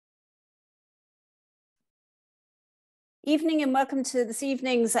Evening and welcome to this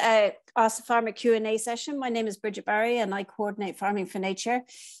evening's Ask the Farmer Q&A session. My name is Bridget Barry and I coordinate Farming for Nature.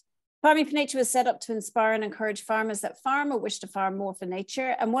 Farming for Nature was set up to inspire and encourage farmers that farm or wish to farm more for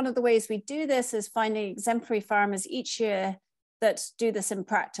nature. And one of the ways we do this is finding exemplary farmers each year that do this in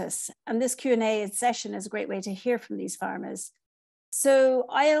practice. And this Q&A session is a great way to hear from these farmers. So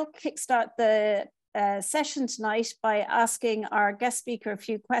I'll kickstart the session tonight by asking our guest speaker a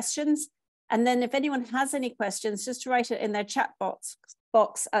few questions. And then if anyone has any questions, just write it in their chat box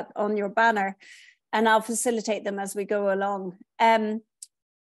on your banner, and I'll facilitate them as we go along.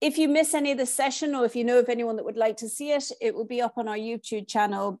 If you miss any of the session, or if you know of anyone that would like to see it, it will be up on our YouTube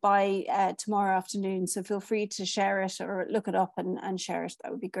channel by tomorrow afternoon. So feel free to share it or look it up and share it.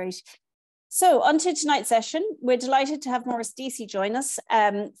 That would be great. So on to tonight's session. We're delighted to have Maurice Deasy join us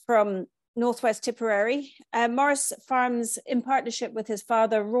from Northwest Tipperary. Maurice farms in partnership with his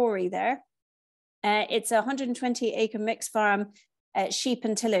father, Rory, there. It's a 120-acre mixed farm, sheep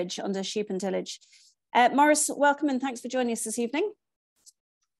and tillage, under sheep and tillage. Maurice, welcome and thanks for joining us this evening.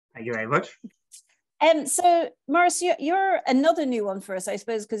 Thank you very much. So Maurice, you're another new one for us, I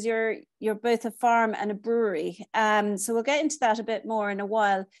suppose, because you're both a farm and a brewery. So we'll get into that a bit more in a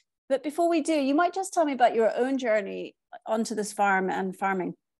while. But before we do, you might just tell me about your own journey onto this farm and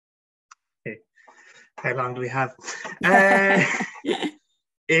farming. Okay. How long do we have?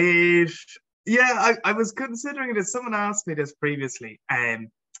 Yeah, I was considering it. Someone asked me this previously, and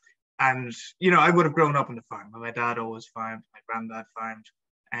you know, I would have grown up on the farm. My dad always farmed, my granddad farmed,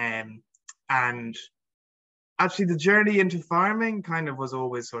 and actually the journey into farming kind of was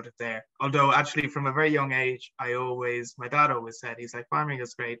always sort of there. Although actually from a very young age, my dad always said, he's like, farming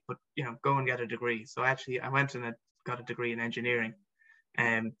is great, but you know, go and get a degree. So actually I went and got a degree in engineering,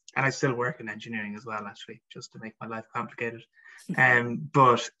 and I still work in engineering as well, actually, just to make my life complicated.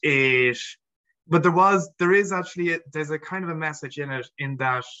 But there's a kind of a message in it, in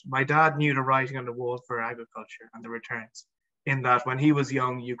that my dad knew the writing on the wall for agriculture and the returns, in that when he was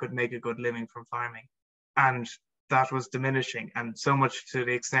young, you could make a good living from farming. And that was diminishing. And so much to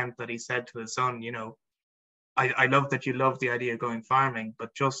the extent that he said to his son, you know, I love that you love the idea of going farming,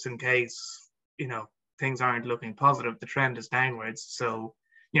 but just in case, you know, things aren't looking positive, the trend is downwards. So,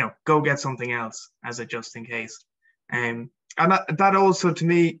 you know, go get something else as a just in case. And that also, to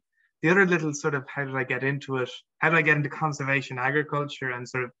me, the other little sort of, how did I get into it? How did I get into conservation agriculture and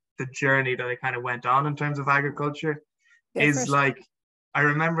sort of the journey that I kind of went on in terms of agriculture is like, I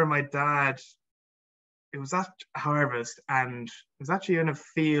remember my dad, it was at harvest, and it was actually in a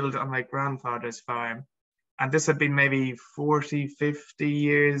field on my grandfather's farm. And this had been maybe 40, 50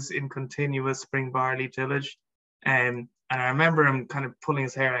 years in continuous spring barley tillage. And I remember him kind of pulling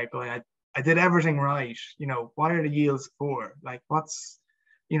his hair out going, I did everything right. You know, why are the yields poor? Like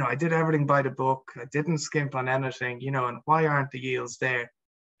you know, I did everything by the book. I didn't skimp on anything, you know, and why aren't the yields there?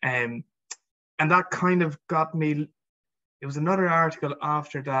 And that kind of got me. It was another article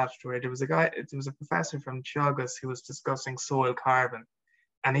after that where there was a professor from Teagasc who was discussing soil carbon.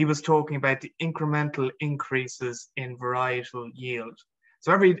 And he was talking about the incremental increases in varietal yield.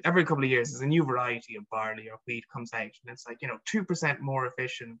 So every couple of years, there's a new variety of barley or wheat comes out. And it's like, you know, 2% more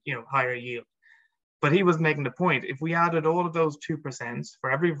efficient, you know, higher yield. But he was making the point, if we added all of those 2%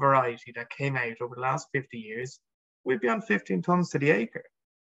 for every variety that came out over the last 50 years, we'd be on 15 tons to the acre.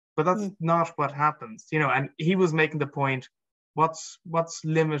 But that's not what happens, you know. And he was making the point, what's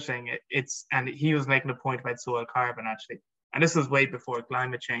limiting it? And he was making a point about soil carbon, actually. And this was way before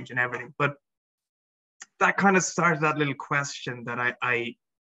climate change and everything. But that kind of started that little question that I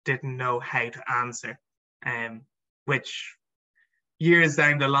didn't know how to answer, which years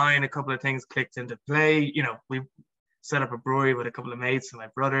down the line, a couple of things clicked into play. You know, we set up a brewery with a couple of mates and my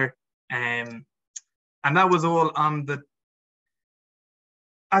brother. And that was all on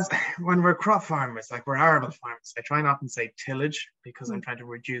when we're crop farmers, like we're arable farmers. I try not to say tillage because I'm trying to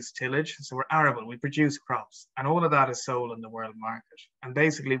reduce tillage. So we're arable, we produce crops, and all of that is sold in the world market. And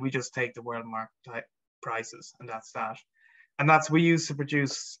basically we just take the world market prices, and that's that. And we used to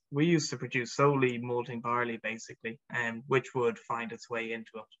produce solely malting barley, basically, which would find its way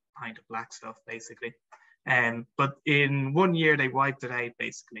into a pint of black stuff, basically. But in 1 year, they wiped it out,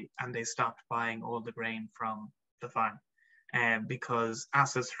 basically, and they stopped buying all the grain from the farm. Because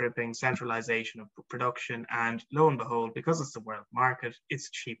asset stripping, centralization of production, and lo and behold, because it's the world market,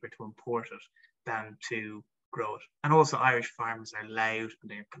 it's cheaper to import it than to grow it. And also Irish farmers are loud and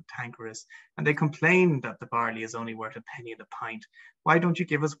they're cantankerous, and they complain that the barley is only worth a penny in the pint. Why don't you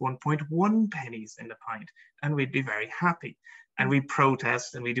give us 1.1 pennies in the pint? And we'd be very happy. And we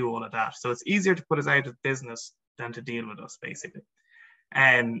protest and we do all of that. So it's easier to put us out of business than to deal with us, basically.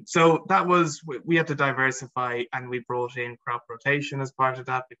 So that was, we had to diversify, and we brought in crop rotation as part of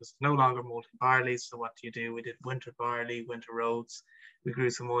that because it's no longer malting barley. So what do? We did winter barley, winter oats. We grew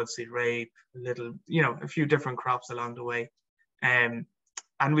some oilseed rape, a little, a few different crops along the way. And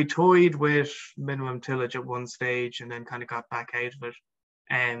we toyed with minimum tillage at one stage and then kind of got back out of it.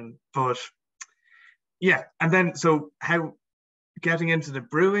 But yeah, and then so how getting into the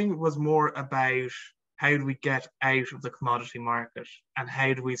brewing was more about how do we get out of the commodity market and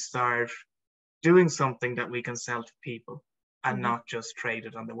how do we start doing something that we can sell to people and not just trade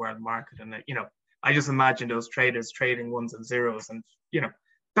it on the world market. And, I just imagine those traders trading ones and zeros and,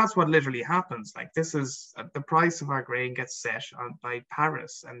 that's what literally happens. Like this is the price of our grain gets set on by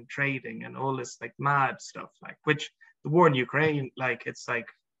Paris and trading and all this like mad stuff, like which the war in Ukraine, like it's like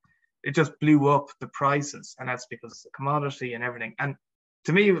it just blew up the prices, and that's because it's a commodity and everything. And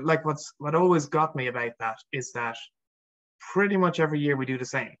to me, like what always got me about that is that pretty much every year we do the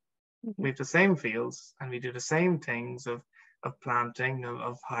same. We have the same fields and we do the same things of planting,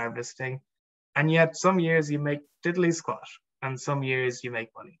 of harvesting, and yet some years you make diddly squat and some years you make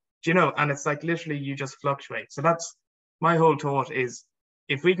money. And it's like literally you just fluctuate. So that's my whole thought is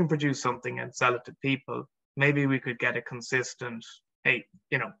if we can produce something and sell it to people, maybe we could get a consistent, hey,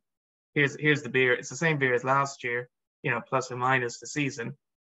 here's the beer. It's the same beer as last year, plus or minus the season. Do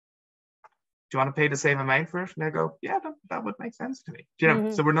you want to pay the same amount for it? And they go, yeah, that would make sense to me.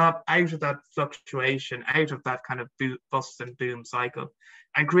 So we're not out of that fluctuation, out of that kind of bust and boom cycle,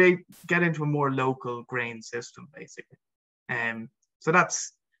 and get into a more local grain system, basically. So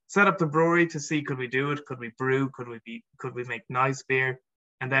that's set up the brewery to see, could we do it? Could we brew? Could we make nice beer?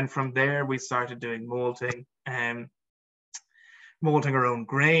 And then from there, we started doing malting, malting our own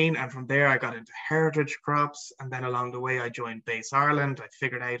grain. And from there, I got into heritage crops. And then along the way, I joined Base Ireland. I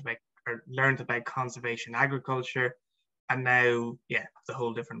figured out learned about conservation agriculture. And now, yeah, it's a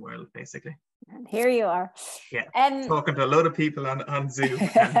whole different world, basically. And here you are. Yeah, talking to a lot of people on Zoom.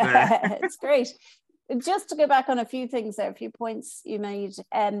 And, it's great. Just to go back on a few things there, a few points you made.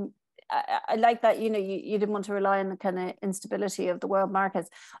 I like that, you didn't want to rely on the kind of instability of the world markets.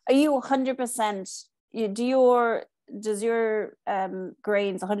 Are you 100%, does your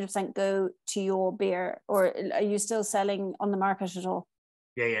grains 100% go to your beer, or are you still selling on the market at all?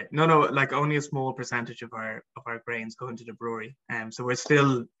 Yeah. No, like only a small percentage of our grains go into the brewery. So we're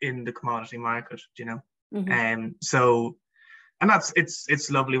still in the commodity market, so, and it's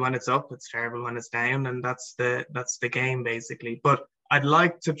lovely when it's up, it's terrible when it's down, and that's the game basically. But I'd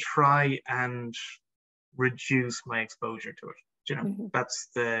like to try and reduce my exposure to it. That's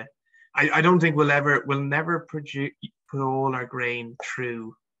I don't think we'll never put all our grain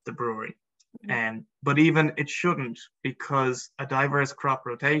through the brewery. But even it shouldn't, because a diverse crop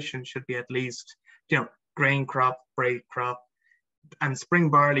rotation should be at least, grain crop, break crop, and spring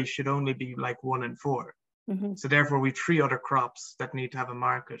barley should only be like 1 in 4. So therefore we 3 other crops that need to have a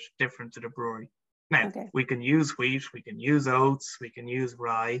market different to the brewery. Now, we can use wheat, we can use oats, we can use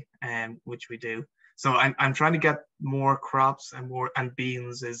rye, which we do. So I'm trying to get more crops and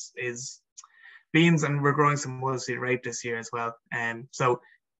beans is beans, and we're growing some oilseed rape this year as well. So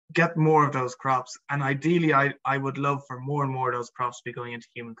get more of those crops, and ideally I would love for more and more of those crops to be going into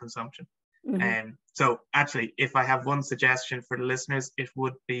human consumption. So actually, if I have one suggestion for the listeners, it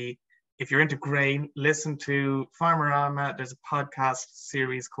would be, if you're into grain, listen to Farmerama. There's a podcast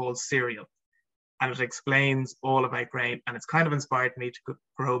series called Cereal, and it explains all about grain, and it's kind of inspired me to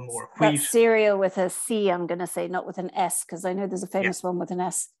grow more wheat. That's cereal with a C, I'm going to say, not with an S, because I know there's a famous one with an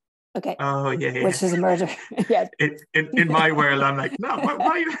S. Okay. Oh, yeah. Which is a murder. Yeah. In my world, I'm like, no,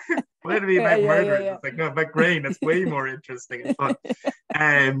 why would it be about murder? Yeah. It's like, no, about grain. It's way more interesting and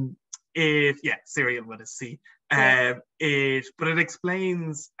fun. Cereal with a C. But it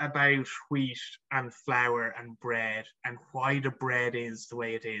explains about wheat and flour and bread, and why the bread is the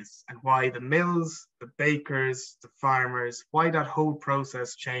way it is, and why the mills, the bakers, the farmers, why that whole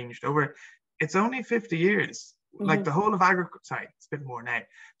process changed over. It's only 50 years. Like the whole of agriculture, sorry, it's a bit more now.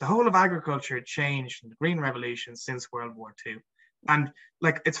 The whole of agriculture changed in the Green Revolution since World War II. And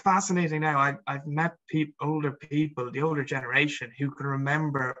like, it's fascinating now. I've met older people, the older generation, who can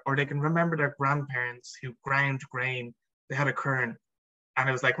remember, or they can remember their grandparents who ground grain. They had a quern. And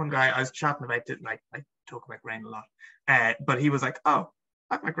it was like one guy, I was chatting about it, like I talk about grain a lot. But he was like, oh,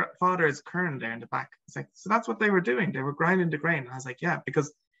 my father's quern there in the back. It's like, so that's what they were doing. They were grinding the grain. And I was like, yeah,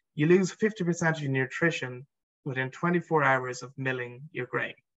 because you lose 50% of your nutrition within 24 hours of milling your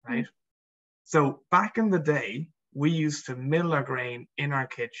grain, right? So back in the day, we used to mill our grain in our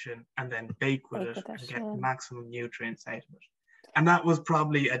kitchen and then bake with it and get maximum nutrients out of it. And that was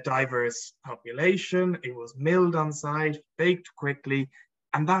probably a diverse population. It was milled on site, baked quickly,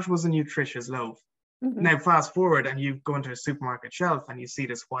 and that was a nutritious loaf. Mm-hmm. Now, fast forward and you go into a supermarket shelf and you see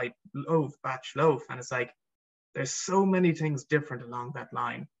this white loaf, batch loaf, and it's like, there's so many things different along that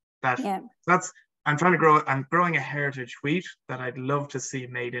line that I'm growing a heritage wheat that I'd love to see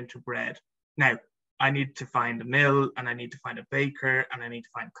made into bread. Now, I need to find a mill and I need to find a baker and I need to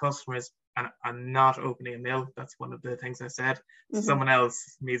find customers, and I'm not opening a mill. That's one of the things I said. Mm-hmm. Someone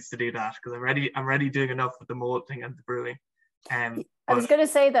else needs to do that because I'm already doing enough with the malting and the brewing. I was going to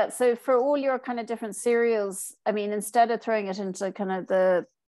say that. So for all your kind of different cereals, I mean, instead of throwing it into kind of the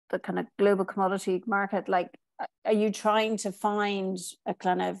kind of global commodity market, like, are you trying to find a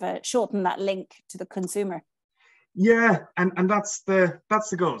kind of shorten that link to the consumer? Yeah, and that's the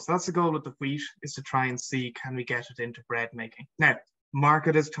goal. So that's the goal with the wheat, is to try and see, can we get it into bread making? Now,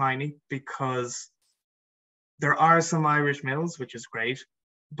 market is tiny because there are some Irish mills, which is great,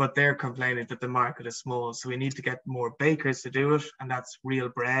 but they're complaining that the market is small. So we need to get more bakers to do it, and that's real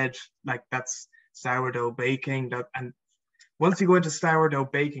bread, like that's sourdough baking. And once you go into sourdough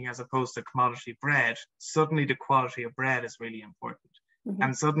baking as opposed to commodity bread, suddenly the quality of bread is really important. Mm-hmm.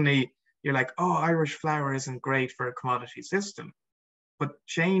 And suddenly you're like, oh, Irish flour isn't great for a commodity system. But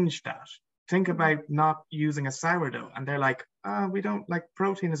change that. Think about not using a sourdough. And they're like, we don't, like,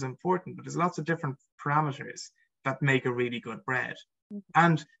 protein is important, but there's lots of different parameters that make a really good bread. Mm-hmm.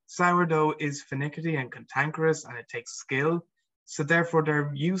 And sourdough is finicky and cantankerous, and it takes skill. So therefore,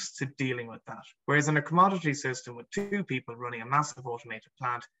 they're used to dealing with that. Whereas in a commodity system with two people running a massive automated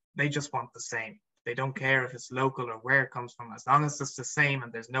plant, they just want the same. They don't care if it's local or where it comes from. As long as it's the same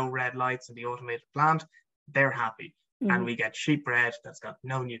and there's no red lights in the automated plant, they're happy. Mm-hmm. And we get cheap bread that's got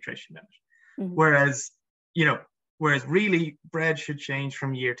no nutrition in it. Mm-hmm. Whereas really bread should change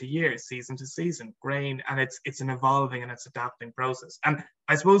from year to year, season to season, grain, and it's an evolving and it's adapting process. And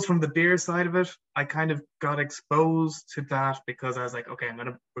I suppose from the beer side of it, I kind of got exposed to that because I was like, okay,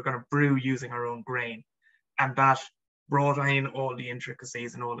 we're gonna brew using our own grain, and that brought in all the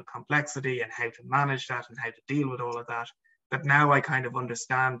intricacies and all the complexity and how to manage that and how to deal with all of that. But now I kind of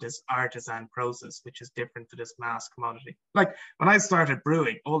understand this artisan process, which is different to this mass commodity. Like when I started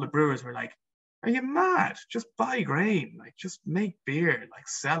brewing, all the brewers were like, are you mad? Just buy grain, like just make beer, like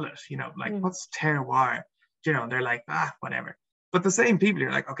sell it, like what's terroir? They're like, whatever. But the same people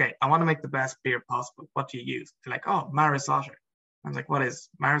are like, okay, I want to make the best beer possible. What do you use? They're like, oh, Maurice Deasy. I was like, what is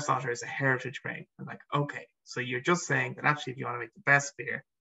Maurice Deasy? Is a heritage grain. I'm like, okay, so you're just saying that actually if you want to make the best beer,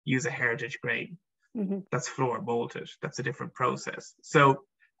 use a heritage grain. Mm-hmm. That's floor bolted. That's a different process. So,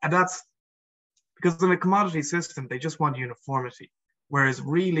 and that's because in a commodity system, they just want uniformity. Whereas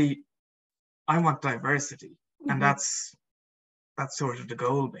really, I want diversity. Mm-hmm. And that's sort of the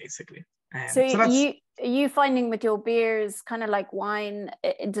goal, basically. So are you finding with your beers, kind of like wine,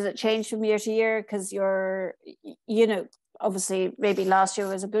 does it change from year to year? Because you're, obviously maybe last year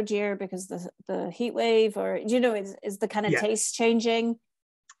was a good year because the heat wave, or is the kind of taste changing?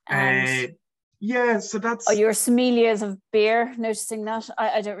 And so that's... Are your sommeliers of beer noticing that?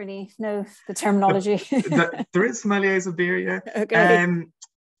 I don't really know the terminology. There is sommeliers of beer, yeah. Okay.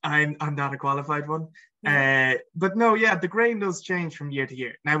 I'm not a qualified one. Yeah. But no, the grain does change from year to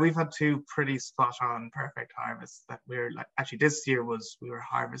year. Now we've had two pretty spot on perfect harvests that we're like, actually this year we were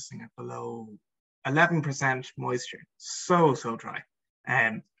harvesting at below 11% moisture. So dry.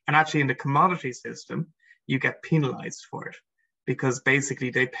 And actually in the commodity system, you get penalized for it because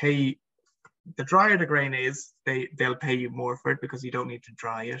basically they pay, the drier the grain is, they'll pay you more for it because you don't need to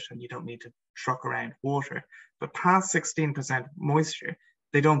dry it and you don't need to truck around water. But past 16% moisture,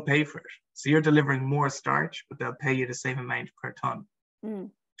 they don't pay for it. So you're delivering more starch, but they'll pay you the same amount per ton.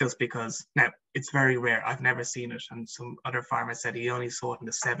 Just because. Now, it's very rare. I've never seen it. And some other farmer said he only saw it in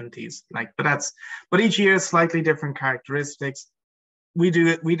the 70s. But each year, slightly different characteristics. We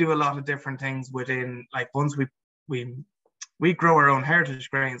do a lot of different things within, like once we grow our own heritage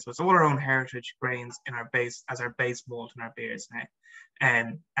grains. So it's all our own heritage grains in our base, as our base malt in our beers now.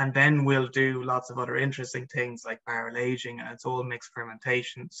 And then we'll do lots of other interesting things like barrel aging, and it's all mixed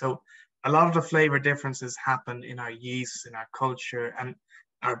fermentation. So a lot of the flavor differences happen in our yeast, in our culture, and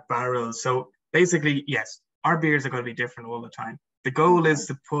our barrels. So basically, yes, our beers are going to be different all the time. The goal is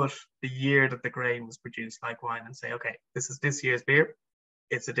to put the year that the grain was produced like wine and say, okay, this is this year's beer.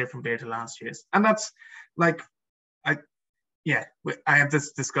 It's a different beer to last year's. And that's like, I have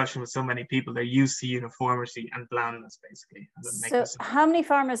this discussion with so many people. They're used to uniformity and blandness, basically. So how many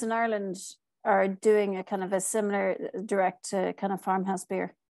farmers in Ireland are doing a kind of a similar direct to kind of farmhouse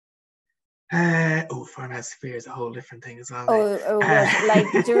beer? Farmhouse fear is a whole different thing as well.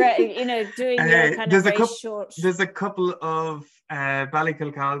 Like direct, doing your kind of very short. There's a couple of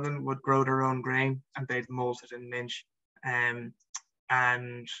Ballykilcalvin would grow their own grain and they'd molt it in Minch, and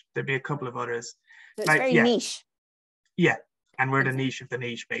there'd be a couple of others. So it's very niche. Yeah, and we're the niche of the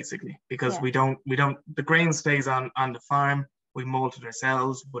niche basically, because we don't. The grain stays on the farm. We molt it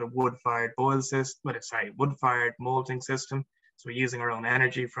ourselves with a wood-fired wood-fired malting system. So we're using our own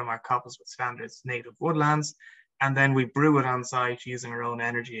energy from our coppers with standards native woodlands. And then we brew it on site using our own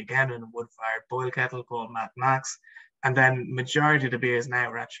energy again in a wood-fired boil kettle called Matt Max. And then majority of the beers now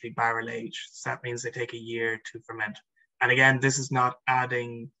are actually barrel aged. So that means they take a year to ferment. And again, this is not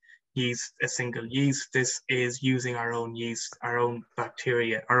adding yeast, a single yeast. This is using our own yeast, our own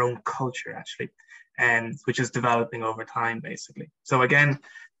bacteria, our own culture actually, which is developing over time basically. So again,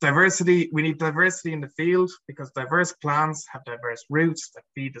 diversity, we need diversity in the field because diverse plants have diverse roots that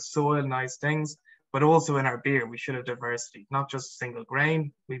feed the soil, nice things, but also in our beer, we should have diversity, not just single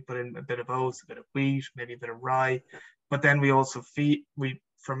grain. We put in a bit of oats, a bit of wheat, maybe a bit of rye, but then we also we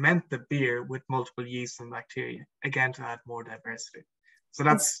ferment the beer with multiple yeasts and bacteria, again, to add more diversity. So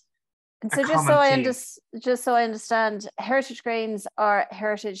that's so just so I understand, heritage grains are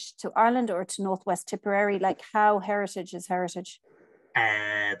heritage to Ireland or to Northwest Tipperary? Like how heritage is heritage?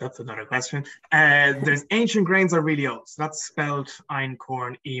 That's another question. There's ancient grains are really old. So that's spelt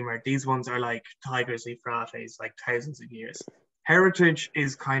einkorn, emer. These ones are like tigers, euphrates, like thousands of years. Heritage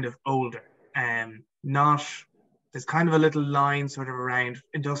is kind of older. There's kind of a little line sort of around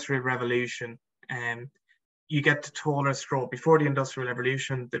Industrial Revolution. You get to taller straw. Before the Industrial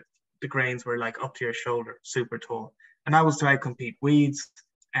Revolution, the grains were like up to your shoulder, super tall. And that was to outcompete weeds.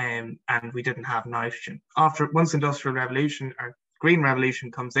 And we didn't have nitrogen. Once Industrial Revolution or Green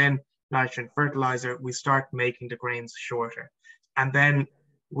Revolution comes in, nitrogen fertilizer, we start making the grains shorter. And then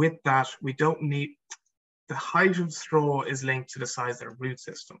with that, we don't need, the height of straw is linked to the size of the root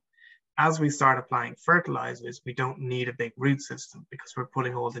system. As we start applying fertilizers, we don't need a big root system because we're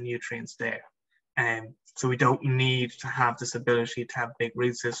putting all the nutrients there. So we don't need to have this ability to have big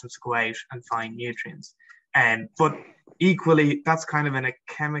root systems to go out and find nutrients. But equally, that's kind of in a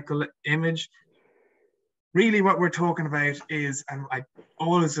chemical image. Really what we're talking about is, and like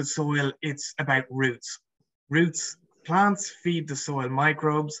always with soil, it's about roots. Roots, plants feed the soil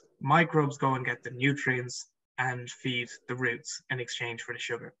microbes. Microbes go and get the nutrients and feed the roots in exchange for the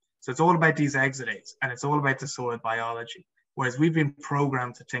sugar. So it's all about these exudates and it's all about the soil biology. Whereas we've been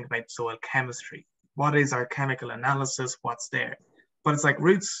programmed to think about soil chemistry. What is our chemical analysis? What's there? But it's like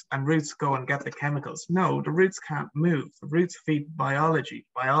roots go and get the chemicals. No, the roots can't move. The roots feed biology.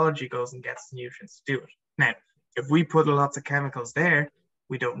 Biology goes and gets the nutrients to do it. Now, if we put lots of chemicals there,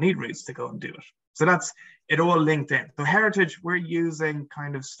 we don't need roots to go and do it. So that's it all linked in. So heritage, we're using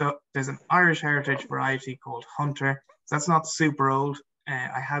kind of stuff. There's an Irish heritage variety called Hunter. So that's not super old.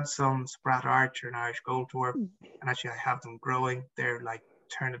 I had some Sprat Archer and Irish Gold Tour, and actually I have them growing. They're like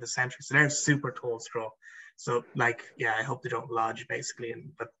turn of the century. So they're super tall straw. So like, yeah, I hope they don't lodge basically.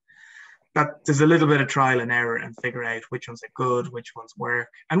 But that there's a little bit of trial and error and figure out which ones are good, which ones work,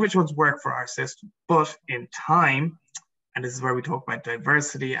 and which ones work for our system. But in time, and this is where we talk about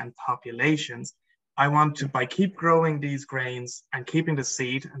diversity and populations, I want to, by keep growing these grains and keeping the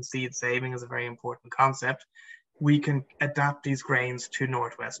seed, and seed saving is a very important concept, we can adapt these grains to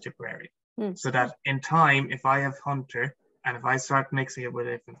Northwest Tipperary. So that in time, if I have Hunter, and if I start mixing it with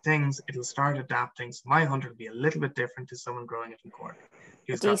different things, it'll start adapting. So my Hunter will be a little bit different to someone growing it in Cork.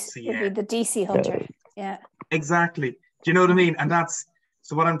 It'd be the Deasy Hunter. Yeah. Exactly. Do you know what I mean? And that's,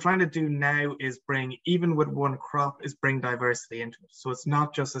 so what I'm trying to do now is bring, even with one crop, is bring diversity into it. So it's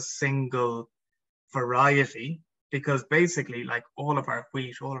not just a single variety, because basically like all of our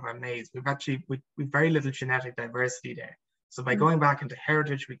wheat, all of our maize, we've very little genetic diversity there. So by going back into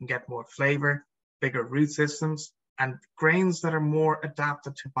heritage, we can get more flavor, bigger root systems, and grains that are more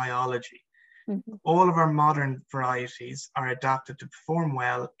adapted to biology. All of our modern varieties are adapted to perform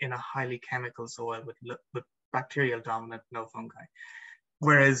well in a highly chemical soil with bacterial dominant, no fungi.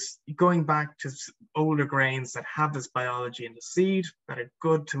 Whereas going back to older grains that have this biology in the seed, that are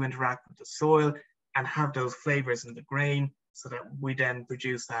good to interact with the soil and have those flavors in the grain, so that we then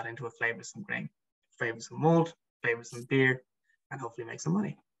produce that into a flavorsome grain, flavorsome malt, flavorsome beer, and hopefully make some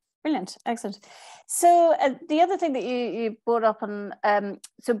money. Brilliant, excellent. So the other thing that you brought up on,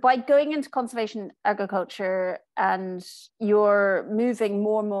 so by going into conservation agriculture and you're moving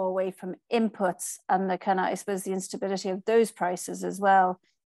more and more away from inputs and the kind of, I suppose, the instability of those prices as well.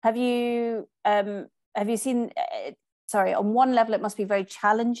 Have you seen, sorry, on one level, it must be very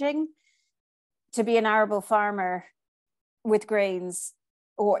challenging to be an arable farmer with grains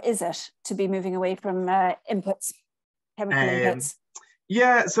or is it to be moving away from inputs, chemical inputs?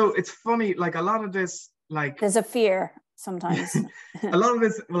 Yeah, so it's funny, like a lot of this, like there's a fear sometimes. A lot of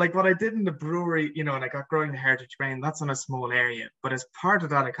this, like what I did in the brewery, you know, and I got growing the heritage grain, that's on a small area. But as part of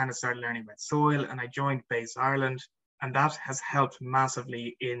that, I kind of started learning about soil, and I joined Base Ireland, and that has helped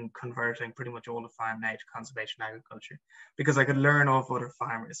massively in converting pretty much all the farm now to conservation agriculture, because I could learn off other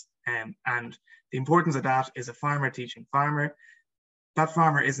farmers. And the importance of that is a farmer teaching farmer. That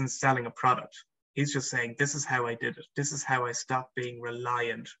farmer isn't selling a product. He's just saying, this is how I did it. This is how I stopped being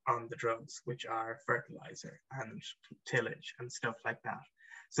reliant on the drugs, which are fertilizer and tillage and stuff like that.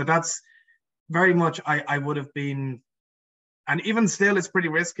 So that's very much, I would have been, and even still, it's pretty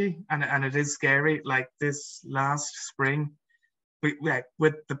risky, and it is scary. Like this last spring,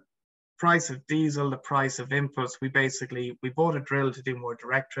 with the price of diesel, the price of inputs, we bought a drill to do more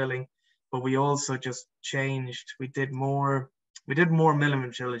direct drilling, but we also just changed. We did more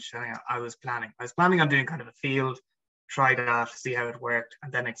minimum tillage than I was planning. I was planning on doing kind of a field, try that, see how it worked,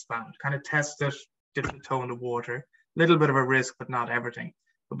 and then expand. Kind of test it, dip the toe in the water. A little bit of a risk, but not everything.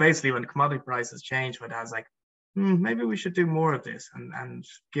 But basically, when commodity prices changed, my dad's like, maybe we should do more of this and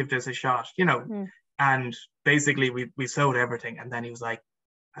give this a shot, you know. And basically, we sowed everything, and then he was like,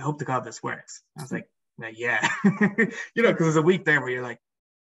 I hope to God this works. I was like, yeah, you know, because there's a week there where you're like,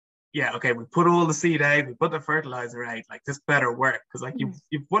 yeah, okay, we put all the seed out, we put the fertilizer out, like this better work, because like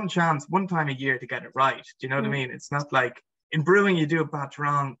you've one chance, one time a year to get it right. Do you know what I mean? It's not like in brewing, you do a batch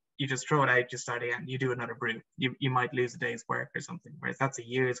wrong, you just throw it out, you start again, you do another brew. You might lose a day's work or something, whereas that's a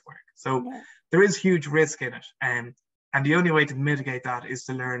year's work. So there is huge risk in it. And the only way to mitigate that is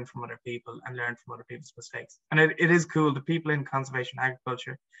to learn from other people and learn from other people's mistakes. And it is cool. The people in conservation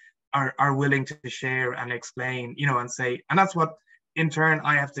agriculture are willing to share and explain, you know, and say, and that's what, in turn,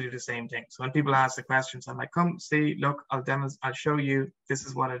 I have to do the same thing. So when people ask the questions, I'm like, come see, look, I'll show you, this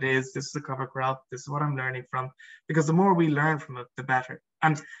is what it is. This is a cover crop. This is what I'm learning from. Because the more we learn from it, the better.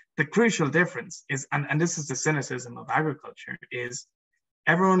 And the crucial difference is, and this is the cynicism of agriculture, is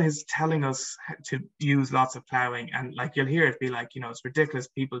everyone is telling us to use lots of plowing. And like, you'll hear it be like, you know, it's ridiculous.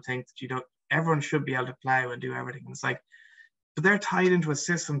 People think that everyone should be able to plow and do everything. And it's like, but they're tied into a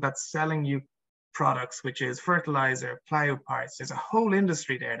system that's selling you products, which is fertilizer, plow parts. There's a whole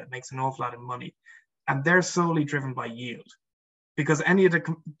industry there that makes an awful lot of money, and they're solely driven by yield. Because any of the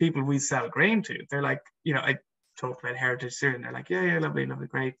people we sell grain to, they're like, you know, I talked about heritage cereal, and they're like, yeah, lovely,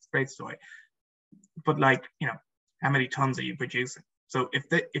 great story. But like, you know, how many tons are you producing? So if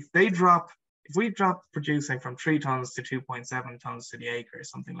we drop producing from 3 tons to 2.7 tons to the acre or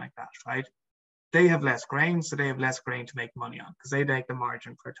something like that, right? They have less grain, so they have less grain to make money on, because they make the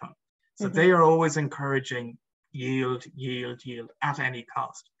margin per ton. So they are always encouraging yield at any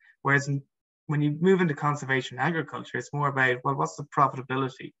cost. Whereas when you move into conservation agriculture, it's more about, well, what's the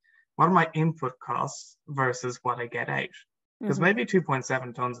profitability? What are my input costs versus what I get out? Because maybe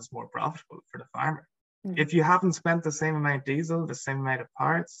 2.7 tons is more profitable for the farmer. If you haven't spent the same amount of diesel, the same amount of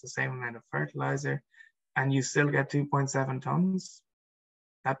parts, the same amount of fertilizer, and you still get 2.7 tons,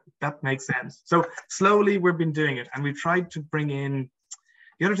 that makes sense. So slowly we've been doing it, and we've tried to bring in.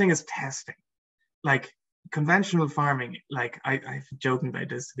 The other thing is testing. Like conventional farming, like I've joking about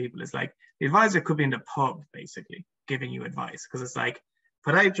this to people, is like the advisor could be in the pub basically giving you advice, because it's like,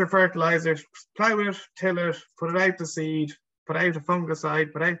 put out your fertilizer, plow it, till it, put it out the seed, put out a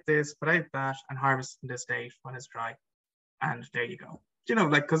fungicide, put out this, put out that, and harvest in this date when it's dry. And there you go. You know,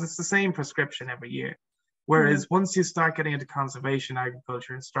 like, because it's the same prescription every year. Whereas once you start getting into conservation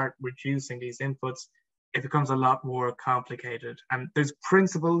agriculture and start reducing these inputs, it becomes a lot more complicated. And there's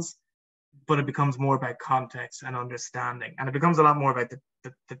principles, but it becomes more about context and understanding. And it becomes a lot more about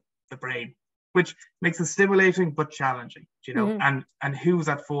the brain, which makes it stimulating but challenging, you know. And who's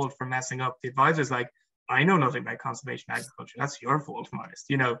at fault for messing up? The advisor's like, I know nothing about conservation agriculture. That's your fault, Maurice.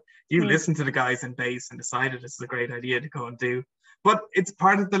 You know, you listen to the guys in base and decided this is a great idea to go and do. But it's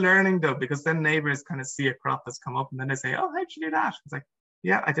part of the learning, though, because then neighbors kind of see a crop that's come up and then they say, oh, how'd you do that? It's like,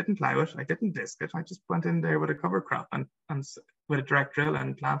 yeah, I didn't plow it. I didn't disc it. I just went in there with a cover crop and with a direct drill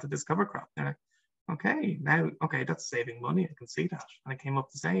and planted this cover crop. They're like, okay, that's saving money. I can see that. And it came up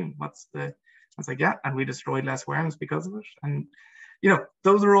the same. I was like, yeah, and we destroyed less worms because of it. And, you know,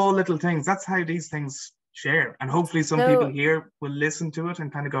 those are all little things. That's how these things share. And hopefully some people here will listen to it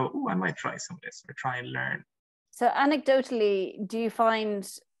and kind of go, oh, I might try some of this or try and learn. So anecdotally, do you find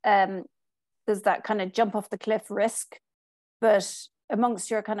there's that kind of jump off the cliff risk, but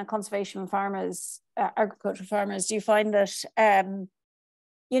amongst your kind of conservation farmers, agricultural farmers, do you find that,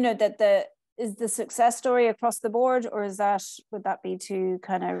 you know, that is the success story across the board, or would that be too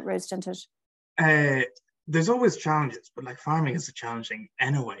kind of rose tinted? there's always challenges, but like farming is challenging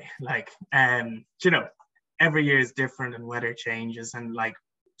anyway. Like, every year is different and weather changes and like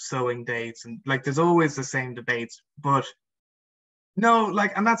sowing dates and like there's always the same debates. But no,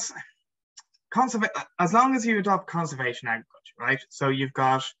 like, and that's as long as you adopt conservation agriculture, right? So you've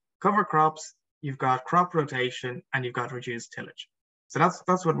got cover crops, you've got crop rotation, and you've got reduced tillage. So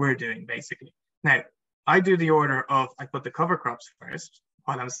that's what we're doing basically. Now, I do the order of I put the cover crops first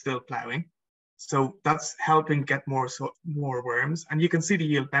while I'm still ploughing. So that's helping get more worms, and you can see the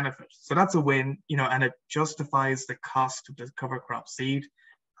yield benefit. So that's a win, and it justifies the cost of the cover crop seed.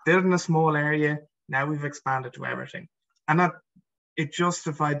 Did it in a small area, now we've expanded to everything. And that it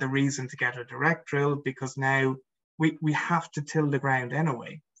justified the reason to get a direct drill, because now we have to till the ground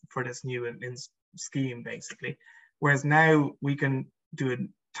anyway for this new scheme, basically. Whereas now we can do a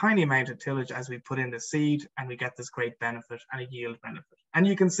tiny amount of tillage as we put in the seed, and we get this great benefit and a yield benefit. And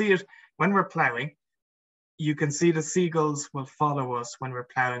you can see it when we're ploughing. You can see the seagulls will follow us when we're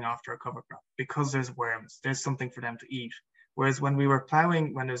ploughing after a cover crop, because there's worms, there's something for them to eat. Whereas when we were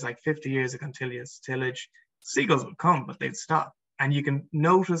ploughing, when there's like 50 years of continuous tillage, seagulls would come, but they'd stop. And you can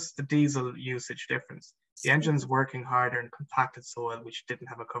notice the diesel usage difference. The engine's working harder in compacted soil, which didn't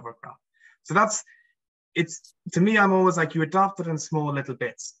have a cover crop. So to me, I'm always like, you adopt it in small little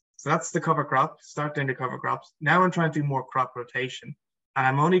bits. So that's the cover crop, start doing the cover crops. Now I'm trying to do more crop rotation. And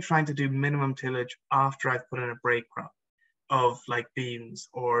I'm only trying to do minimum tillage after I've put in a break crop of like beans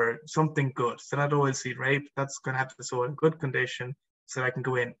or something good. So that oilseed rape, that's going to have the soil in good condition so I can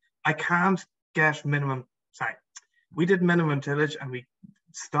go in. I can't get we did minimum tillage and we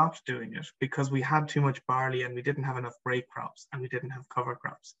stopped doing it because we had too much barley and we didn't have enough break crops and we didn't have cover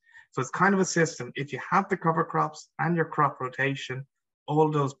crops. So it's kind of a system. If you have the cover crops and your crop rotation,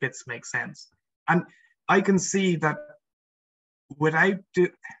 all those bits make sense. And I can see that without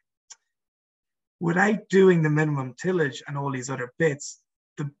doing the minimum tillage and all these other bits,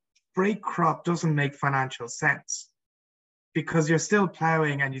 the break crop doesn't make financial sense, because you're still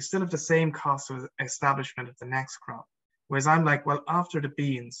ploughing and you still have the same cost of establishment of the next crop. Whereas I'm like, well, after the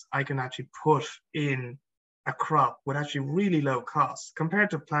beans, I can actually put in a crop with actually really low costs compared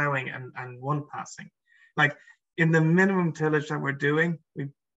to ploughing and one passing. Like in the minimum tillage that we're doing,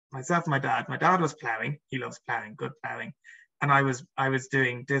 myself and my dad was ploughing. He loves ploughing, good ploughing. And I was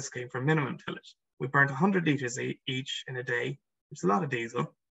doing disking for minimum tillage. We burnt 100 litres each in a day, which is a lot of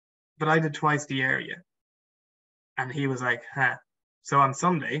diesel, but I did twice the area. And he was like, huh. So on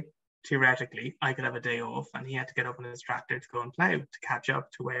Sunday, theoretically, I could have a day off and he had to get up on his tractor to go and plow to catch up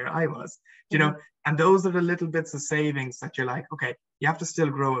to where I was, you know? And those are the little bits of savings that you're like, okay, you have to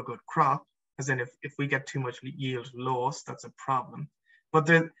still grow a good crop, as in if we get too much yield loss, that's a problem. But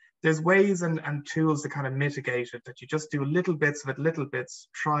there's ways and tools to kind of mitigate it, that you just do little bits of it, little bits,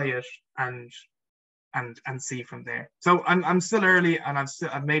 try it and see from there. So I'm still early and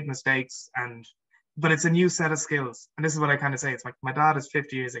I've made mistakes, but it's a new set of skills. And this is what I kind of say. It's like my dad has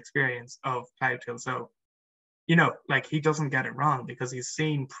 50 years experience of plow till sow. You know, like he doesn't get it wrong because he's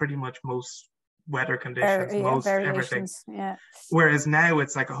seen pretty much most weather conditions, most everything. Yeah. Whereas now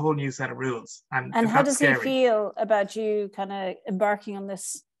it's like a whole new set of rules. And how does he feel about you kind of embarking on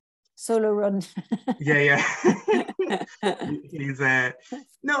this solo run? Yeah. He's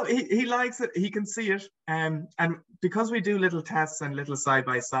he likes it. He can see it. And because we do little tests and little side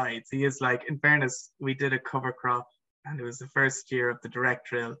by sides, he is like, in fairness, we did a cover crop and it was the first year of the direct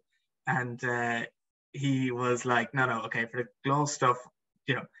drill. And he was like, no, okay, for the glow stuff,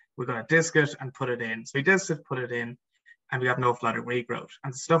 you know, we're going to disc it and put it in. So he disked it, put it in, and we got no flooded regrowth.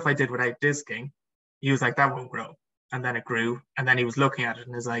 And the stuff I did without disking, he was like, that won't grow. And then it grew. And then he was looking at it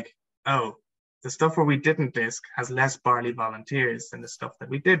and was like, oh, the stuff where we didn't disc has less barley volunteers than the stuff that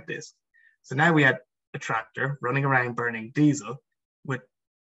we did disc. So now we had a tractor running around burning diesel,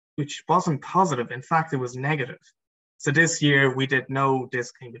 which wasn't positive. In fact, it was negative. So this year we did no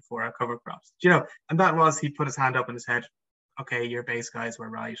disking before our cover crops, you know, and that was, he put his hand up in his head. Okay, your base guys were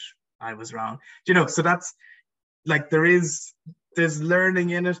right. I was wrong. You know, so that's like, there's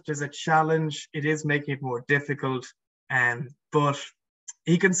learning in it. There's a challenge. It is making it more difficult. But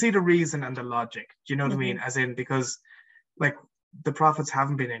he can see the reason and the logic. Do you know what I mean? As in, because like the profits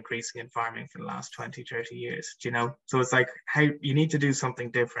haven't been increasing in farming for the last 20, 30 years, you know? So it's like, how you need to do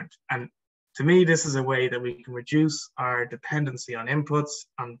something different. And to me, this is a way that we can reduce our dependency on inputs,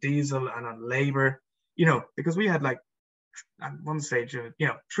 on diesel and on labor, you know, because we had like, at one stage, you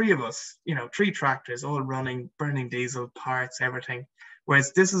know, three of us, you know, 3 tractors all running, burning diesel, parts, everything.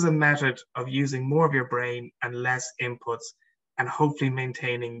 Whereas this is a method of using more of your brain and less inputs, and hopefully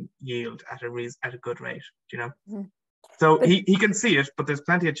maintaining yield at a good rate, you know? So he can see it, but there's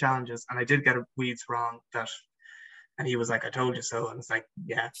plenty of challenges. And I did get weeds wrong and he was like, I told you so. And it's like,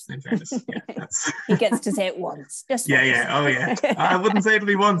 yeah, in fairness, yeah, that's. He gets to say it once, just yeah, once. yeah, oh yeah. I wouldn't say it'll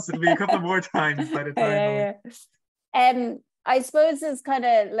be once. It'll be a couple more times by the time. Yeah. I suppose it's kind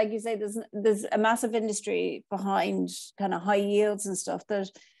of like you say, there's a massive industry behind kind of high yields and stuff.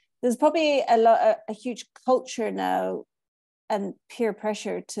 There's probably a huge culture now and peer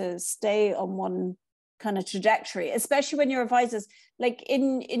pressure to stay on one kind of trajectory, especially when your advisors, like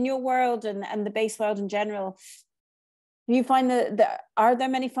in your world and the base world in general. Do you find that are there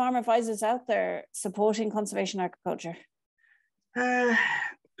many farm advisors out there supporting conservation agriculture?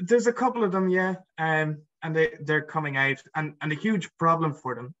 There's a couple of them, yeah, and they're coming out, and a huge problem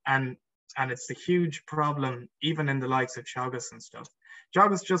for them, and it's a huge problem even in the likes of Teagasc and stuff.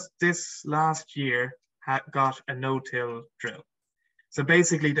 Teagasc just this last year got a no-till drill. So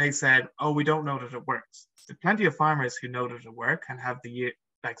basically they said, oh, we don't know that it works. There's plenty of farmers who know that it works and have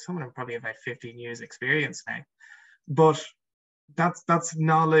like some of them probably have about 15 years experience now. But that's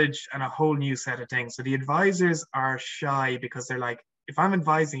knowledge and a whole new set of things. So the advisors are shy because they're like, if I'm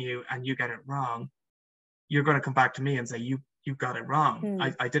advising you and you get it wrong, you're going to come back to me and say, you got it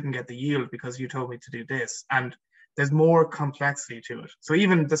wrong. I didn't get the yield because you told me to do this. And there's more complexity to it. So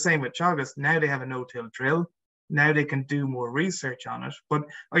even the same with Teagasc, now they have a no-till drill. Now they can do more research on it. But,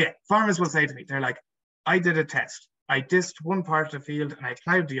 oh yeah, farmers will say to me, they're like, I did a test. I dissed one part of the field and I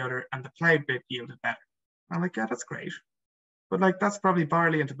ploughed the other, and the ploughed bit yielded better. I'm like, yeah, that's great. But like, that's probably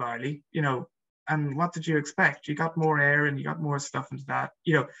barley into barley, and what did you expect? You got more air and you got more stuff into that.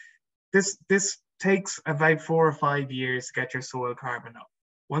 This takes about 4 or 5 years to get your soil carbon up.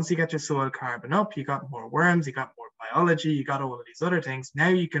 Once you get your soil carbon up, you got more worms, you got more biology, you got all of these other things. Now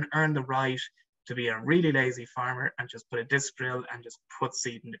you can earn the right to be a really lazy farmer and just put a disc drill and just put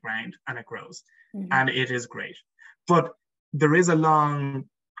seed in the ground and it grows. And it is great. But there is a long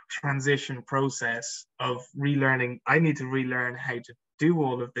transition process of relearning. I need to relearn how to do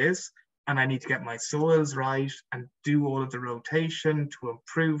all of this, and I need to get my soils right and do all of the rotation to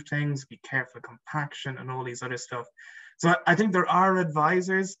improve things, be careful of compaction and all these other stuff. So I think there are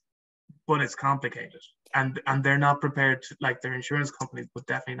advisors, but it's complicated. And they're not prepared to, like, their insurance companies would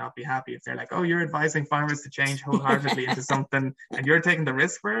definitely not be happy if they're like, oh, you're advising farmers to change wholeheartedly into something and you're taking the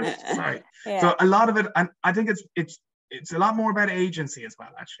risk for it. Sorry. Yeah. So a lot of it, and I think it's a lot more about agency as well,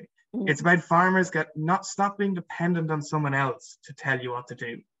 actually. It's about farmers stop being dependent on someone else to tell you what to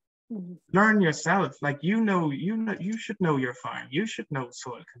do. Learn yourself. Like, you should know your farm. You should know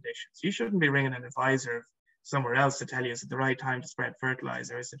soil conditions. You shouldn't be ringing an advisor somewhere else to tell you, is it the right time to spread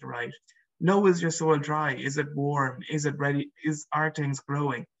fertilizer? Is it the right? No, is your soil dry? Is it warm? Is it ready? Are things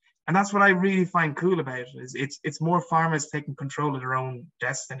growing? And that's what I really find cool about it, is it's more farmers taking control of their own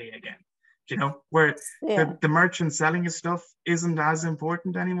destiny again. Where the merchant selling you stuff isn't as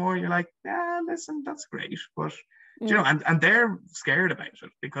important anymore. You're like, yeah, listen, that's great. But, and they're scared about it,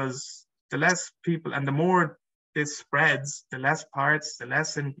 because the less people and the more this spreads, the less parts, the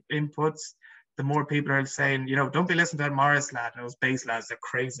less inputs, the more people are saying, don't be listening to that Maurice lad and those base lads. They're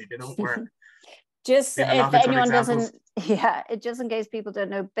crazy. They don't work. Just if anyone doesn't, just in case people don't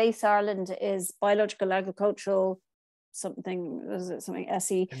know, Base Ireland is biological agricultural something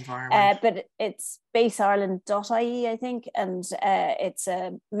SE, but it's baseireland.ie, I think, and it's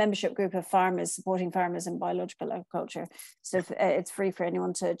a membership group of farmers supporting farmers in biological agriculture. So it's free for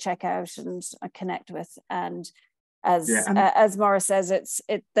anyone to check out and connect with. And as Maurice says,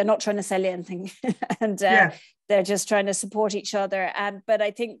 they're not trying to sell you anything, and they're just trying to support each other. But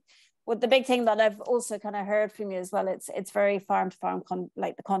I think what the big thing that I've also kind of heard from you as well, it's very farm to farm,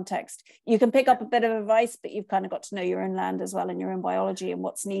 like the context. You can pick up a bit of advice, but you've kind of got to know your own land as well and your own biology and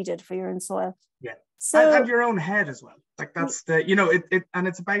what's needed for your own soil. Yeah. So, and your own head as well. Like, that's the, and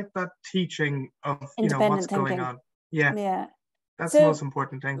it's about that teaching of, what's thinking going on. Yeah. Yeah. That's the most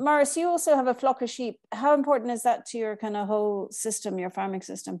important thing. Maurice, you also have a flock of sheep. How important is that to your kind of whole system, your farming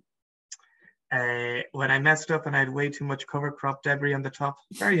system? When I messed up and I had way too much cover crop debris on the top,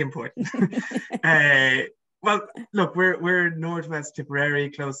 very important. Well, look, we're northwest Tipperary,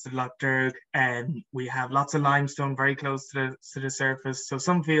 close to Lough Derg, and we have lots of limestone very close to the surface. So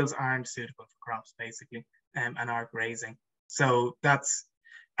some fields aren't suitable for crops, basically, and are grazing. So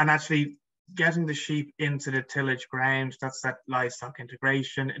actually getting the sheep into the tillage ground, that's that livestock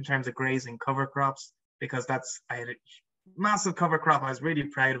integration in terms of grazing cover crops, because I had a massive cover crop. I was really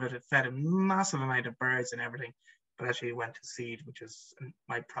proud of it. It fed a massive amount of birds and everything, but actually it went to seed, which is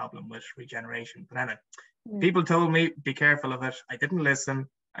my problem with regeneration. But anyway, people told me, be careful of it. I didn't listen.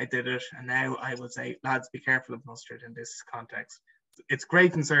 I did it. And now I would say, lads, be careful of mustard in this context. it's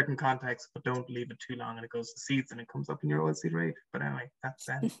great in certain contexts, but don't leave it too long and it goes to seeds and it comes up in your oilseed rape. But anyway, that's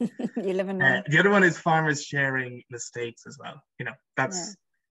you live and learn. The other one is farmers sharing mistakes as well. You know, that's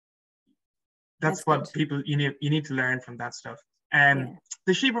what good. People you need to learn from that stuff.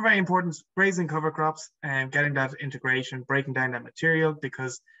 The sheep are very important. Grazing cover crops and getting that integration, breaking down that material,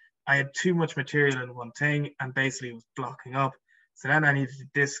 because I had too much material in one thing and basically it was blocking up. So then I needed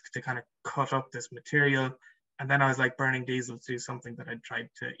a disc to kind of cut up this material. And then I was like burning diesel to do something that I'd tried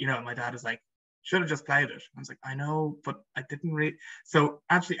to, you know, my dad was like, should have just plowed it. I was like, I know, but I didn't really. So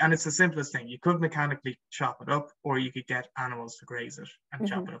actually, and it's the simplest thing. You could mechanically chop it up, or you could get animals to graze it and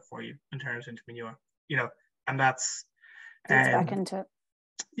chop it up for you and turn it into manure, you know, and that's. Feeds back into it.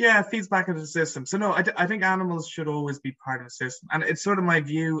 Yeah, it feeds back into the system. So no, I think animals should always be part of the system. And it's sort of my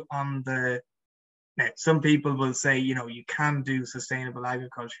view on the. Now, some people will say, you know, you can do sustainable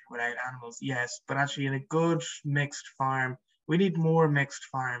agriculture without animals. Yes, but actually in a good mixed farm, we need more mixed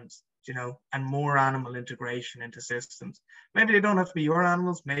farms, you know, and more animal integration into systems. Maybe they don't have to be your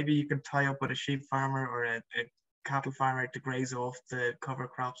animals. Maybe you can tie up with a sheep farmer or a cattle farmer to graze off the cover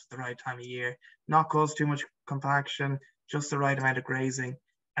crops at the right time of year, not cause too much compaction, just the right amount of grazing.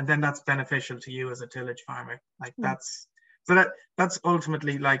 And then that's beneficial to you as a tillage farmer. Like that's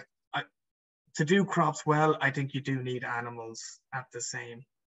ultimately like, to do crops well, I think you do need animals at the same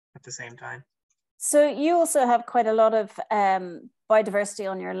time. So you also have quite a lot of biodiversity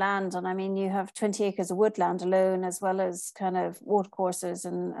on your land, and I mean you have 20 acres of woodland alone, as well as kind of watercourses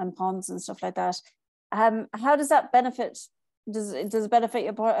and ponds and stuff like that. How does that benefit? Does it benefit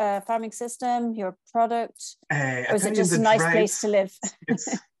your farming system, your product, or is it just a nice place to live?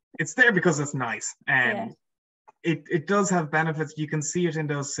 it's there because it's nice. It does have benefits. You can see it in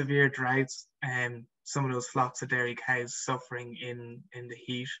those severe droughts and some of those flocks of dairy cows suffering in the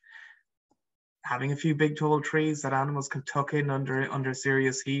heat. Having a few big tall trees that animals can tuck in under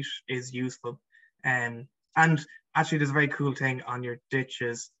serious heat is useful. And actually there's a very cool thing on your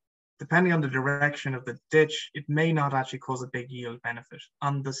ditches. Depending on the direction of the ditch, it may not actually cause a big yield benefit.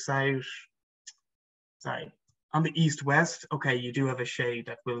 On the east-west, okay, you do have a shade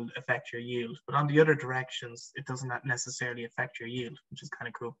that will affect your yield, but on the other directions, it doesn't necessarily affect your yield, which is kind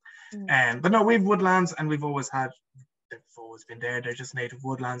of cool. But no, we've woodlands, and they've always been there. They're just native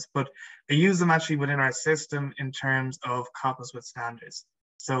woodlands, but they use them actually within our system in terms of coppice with standards.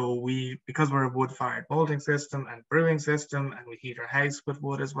 So because we're a wood-fired malting system and brewing system, and we heat our house with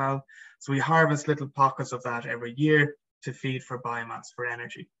wood as well, so we harvest little pockets of that every year to feed for biomass, for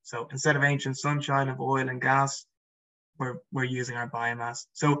energy. So instead of ancient sunshine of oil and gas, we're using our biomass.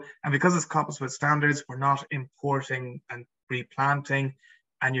 So, and because it's coppice with standards, we're not importing and replanting,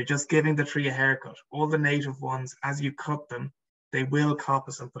 and you're just giving the tree a haircut. All the native ones, as you cut them, they will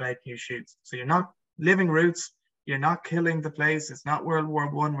coppice and put out new shoots. So you're not living roots, you're not killing the place. It's not World War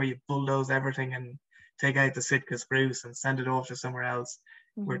I where you bulldoze everything and take out the Sitka spruce and send it off to somewhere else.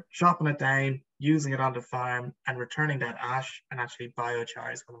 We're chopping it down, using it on the farm, and returning that ash. And actually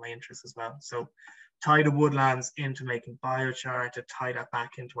biochar is one of my interests as well. So tie the woodlands into making biochar to tie that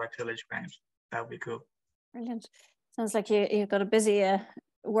back into our tillage ground. That would be cool. Brilliant. Sounds like you've got a busy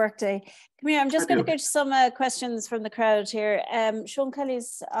work day. Come here, I'm just going to go to some questions from the crowd here. Sean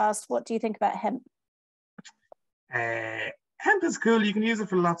Kelly's asked, what do you think about hemp? Hemp is cool. You can use it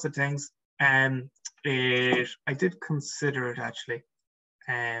for lots of things. I did consider it actually.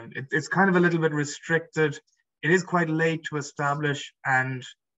 It's kind of a little bit restricted. It is quite late to establish, and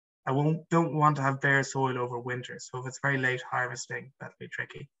I don't want to have bare soil over winter. So if it's very late harvesting, that'll be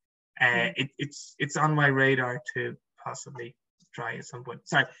tricky. It's on my radar to possibly try at some point.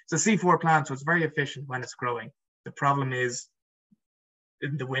 Sorry, it's a C4 plant, so it's very efficient when it's growing. The problem is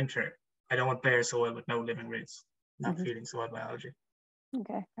in the winter, I don't want bare soil with no living roots, not feeding soil biology.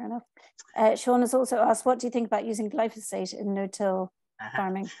 Okay, fair enough. Sean has also asked, what do you think about using glyphosate in no-till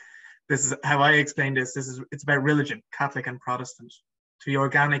farming? This is how I explain this. It's about religion, Catholic and Protestant. To be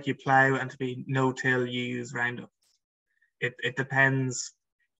organic, you plow, and to be no-till, you use Roundup. It depends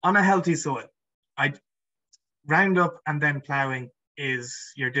on a healthy soil. Roundup and then plowing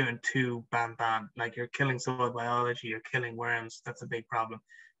you're doing two bam. Like you're killing soil biology, you're killing worms. That's a big problem.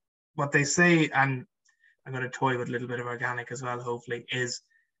 What they say, and I'm going to toy with a little bit of organic as well, hopefully, is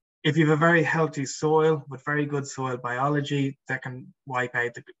if you have a very healthy soil with very good soil biology, that can wipe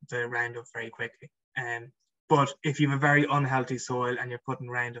out the Roundup very quickly. But if you have a very unhealthy soil and you're putting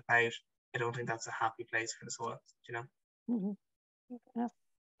Roundup out, I don't think that's a happy place for the soil, you know?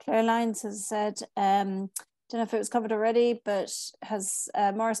 Claire Lyons has said, don't know if it was covered already, but has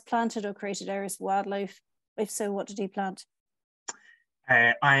Maurice planted or created areas for wildlife? If so, what did he plant?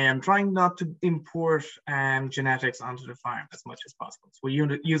 I am trying not to import genetics onto the farm as much as possible. So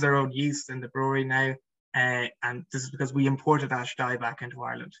we use our own yeast in the brewery now, and this is because we imported ash dye back into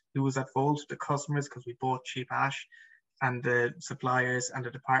Ireland. Who was at fault? The customers, because we bought cheap ash, and the suppliers and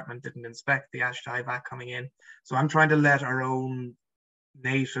the department didn't inspect the ash dye back coming in. So I'm trying to let our own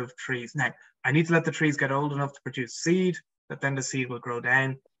native trees. Now, I need to let the trees get old enough to produce seed, that then the seed will grow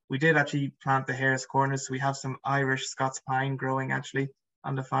down. We did actually plant the Harris Corners, so we have some Irish Scots pine growing actually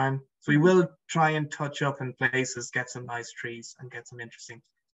on the farm. So we will try and touch up in places, get some nice trees and get some interesting.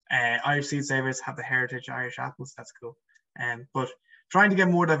 Irish Seed Savers have the heritage Irish apples, that's cool. But trying to get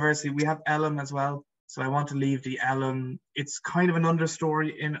more diversity, we have elm as well. So I want to leave the elm, it's kind of an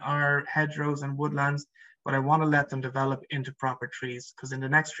understory in our hedgerows and woodlands, but I want to let them develop into proper trees, because in the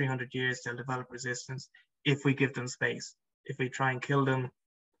next 300 years, they'll develop resistance if we give them space. If we try and kill them,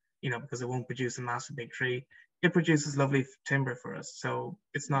 because it won't produce a massive big tree, it produces lovely timber for us. So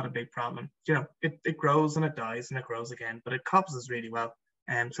it's not a big problem. It grows and it dies and it grows again, but it copses really well.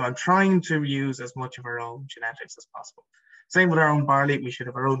 So I'm trying to use as much of our own genetics as possible. Same with our own barley. We should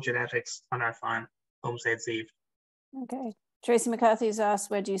have our own genetics on our farm, homestead seed. Okay. Tracy McCarthy's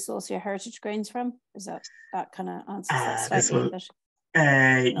asked, where do you source your heritage grains from? Is that kind of answers that slightly a bit?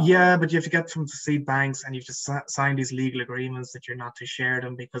 No. Yeah, but you have to get them to seed banks, and you have to sign these legal agreements that you're not to share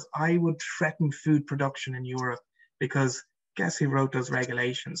them, because I would threaten food production in Europe, because guess who wrote those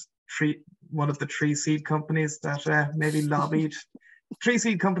regulations? One of the tree seed companies that maybe lobbied. Tree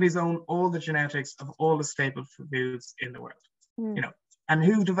seed companies own all the genetics of all the staple foods in the world. And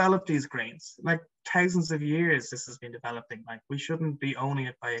who developed these grains? Like thousands of years this has been developing. Like, we shouldn't be owning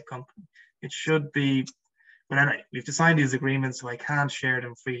it by a company. It should be. But anyway, we've to sign these agreements, so I can't share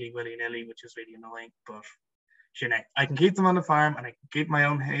them freely, willy-nilly, which is really annoying. But I can keep them on the farm, and I can keep my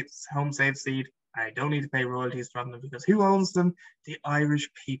own home-saved seed. I don't need to pay royalties from them, because who owns them? The Irish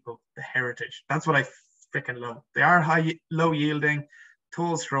people, the heritage. That's what I freaking love. They are low yielding,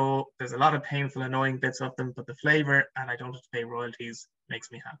 tall straw. There's a lot of painful, annoying bits of them, but the flavor, and I don't have to pay royalties,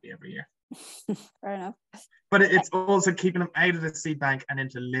 makes me happy every year. Fair enough. But it's also keeping them out of the seed bank and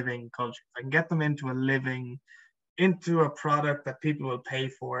into living culture. I can get them into a product that people will pay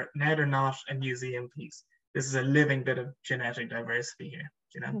for. Now they're not a museum piece. This is a living bit of genetic diversity here,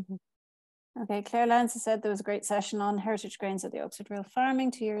 Okay, Claire Lance has said there was a great session on heritage grains at the Oxford Real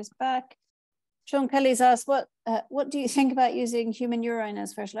Farming 2 years back. Sean Kelly's asked, what do you think about using human urine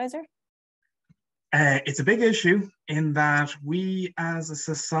as fertilizer? It's a big issue, in that we as a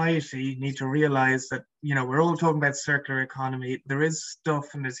society need to realize that, we're all talking about circular economy. There is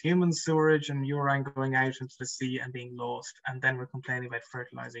stuff, and there's human sewerage and urine going out into the sea and being lost. And then we're complaining about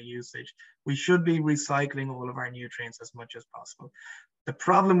fertilizer usage. We should be recycling all of our nutrients as much as possible. The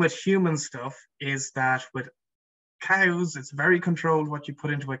problem with human stuff is that with cows, it's very controlled what you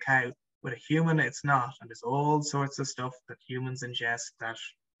put into a cow. With a human, it's not. And there's all sorts of stuff that humans ingest that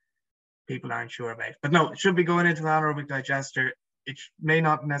people aren't sure about. But no, it should be going into an anaerobic digester. It may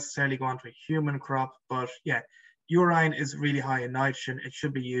not necessarily go onto a human crop, but yeah, urine is really high in nitrogen. It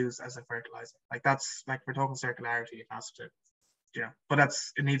should be used as a fertilizer. That's we're talking circularity. It has to, but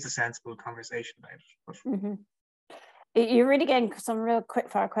it needs a sensible conversation about it. But, You're really getting some real quick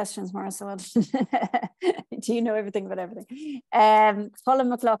fire questions, Maurice. Do you know everything about everything? Colin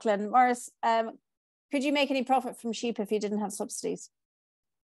McLaughlin, Maurice, could you make any profit from sheep if you didn't have subsidies?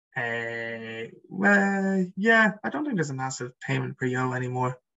 Well, yeah, I don't think there's a massive payment per ewe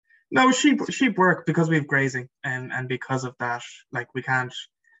anymore. No, sheep work because we have grazing, and because of that, we can't,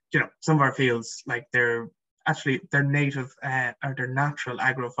 some of our fields, they're native or they're natural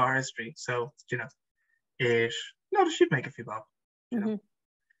agroforestry. So, the sheep make a few bob.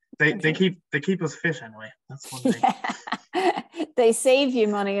 They keep us fit anyway. That's one thing. They save you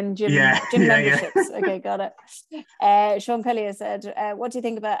money in gym memberships. Yeah. Okay, got it. Sean Kelly has said, what do you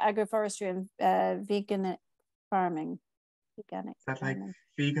think about agroforestry and vegan farming? Organic. Is that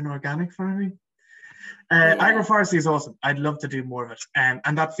vegan organic farming? Agroforestry is awesome. I'd love to do more of it.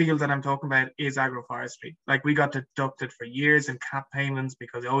 And that field that I'm talking about is agroforestry. We got deducted for years in cap payments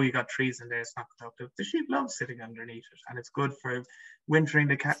because, you got trees in there, it's not productive. The sheep love sitting underneath it, and it's good for wintering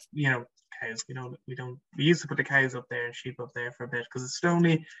the cows. We used to put the cows up there and sheep up there for a bit because it's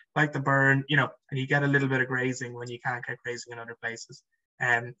stony, like the burn, and you get a little bit of grazing when you can't get grazing in other places.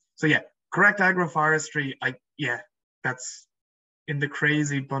 So yeah, correct agroforestry. That's in the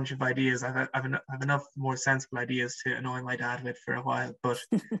crazy bunch of ideas. I've enough more sensible ideas to annoy my dad with for a while, but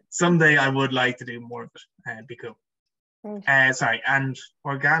someday I would like to do more of it. It'd be cool. And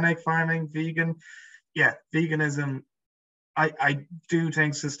organic farming, vegan. Yeah, veganism. I do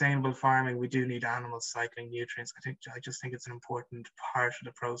think sustainable farming, we do need animals cycling nutrients. I just think it's an important part of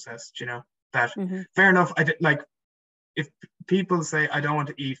the process, you know, that fair enough. Like, if people say I don't want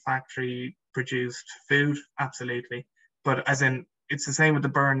to eat factory produced food, absolutely. But as in, it's the same with the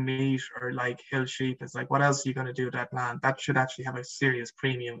burn meat or like hill sheep. It's like, what else are you going to do with that land? That should actually have a serious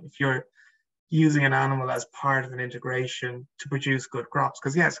premium if you're using an animal as part of an integration to produce good crops.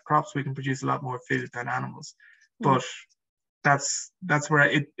 Because yes, crops, we can produce a lot more food than animals, but that's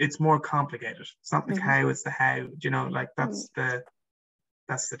where it's more complicated. It's not the cow, it's the how. You know, like that's the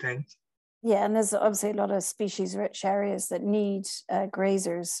thing. Yeah, and there's obviously a lot of species-rich areas that need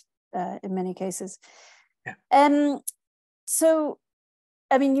grazers in many cases. Yeah. So,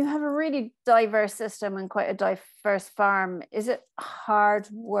 I mean, you have a really diverse system and quite a diverse farm. Is it hard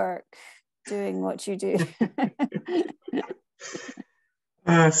work doing what you do?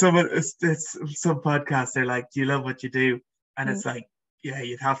 Some podcasts are like, do you love what you do? And it's like, yeah,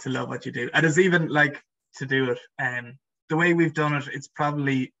 you'd have to love what you do. And it's even like, to do it, the way we've done it, it's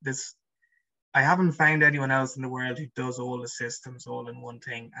probably this. I haven't found anyone else in the world who does all the systems all in one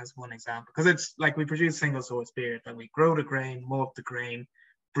thing as one example. Because it's like, we produce single source beer, but we grow the grain, malt the grain,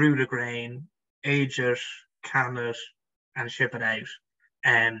 brew the grain, age it, can it, and ship it out.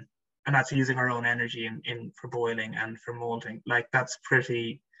 And that's using our own energy in for boiling and for malting. Like, that's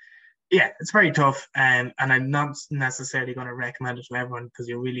pretty, yeah, it's very tough. And I'm not necessarily going to recommend it to everyone, because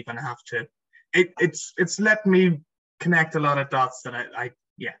you're really going to have to, it's let me connect a lot of dots that I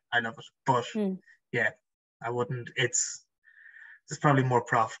love it. But yeah, I wouldn't, there's probably more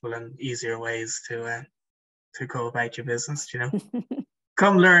profitable and easier ways to go about your business, you know.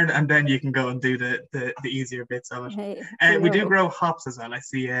 Come learn, and then you can go and do the easier bits of it. We do grow hops as well. I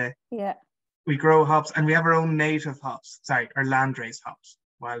see. We grow hops, and we have our own native hops. Sorry, our landrace hops,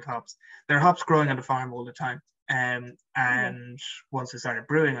 wild hops. There are hops growing on the farm all the time. And once we started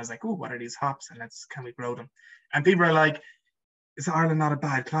brewing, I was like, oh, what are these hops? And can we grow them? And people are like, is Ireland not a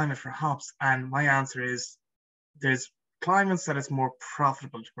bad climate for hops? And my answer is, there's climates that it's more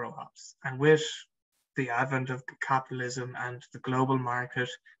profitable to grow hops. And with the advent of capitalism and the global market,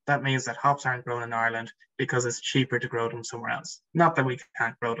 that means that hops aren't grown in Ireland because it's cheaper to grow them somewhere else. Not that we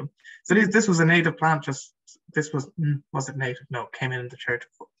can't grow them. So this was a native plant. Was it native? No, it came in the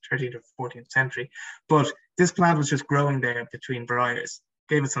 13th or 14th century. But this plant was just growing there between briars.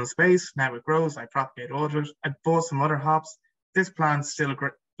 Gave it some space. Now it grows. I propagate all of it. I bought some other hops. This plant still,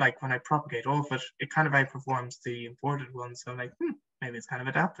 like, when I propagate off it, it kind of outperforms the imported ones. So I'm like, maybe it's kind of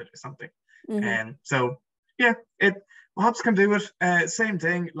adapted or something. So yeah, hops can do it. Same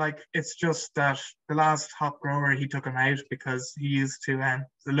thing. Like, it's just that the last hop grower, he took him out because he used to.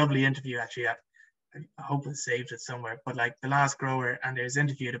 It's a lovely interview actually. I hope I saved it somewhere. But like, the last grower, and there's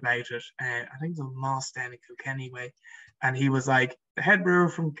interviewed about it. I think it was Moss down in Kilkenny way, and he was like, the head brewer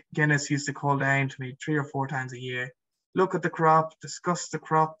from Guinness used to call down to me 3 or 4 times a year. Look at the crop, discuss the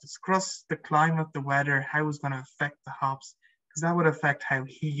climate, the weather, how it's going to affect the hops, because that would affect how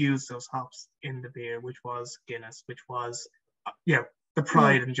he used those hops in the beer, which was Guinness, which was, the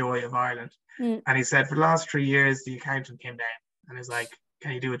pride and joy of Ireland. And he said, for the last 3 years, the accountant came down and is like,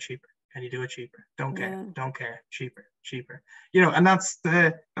 can you do it cheaper? Can you do it cheaper? Don't care, cheaper. You know, and that's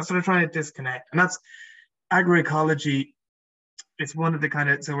what I'm trying to disconnect. And that's agroecology. It's one of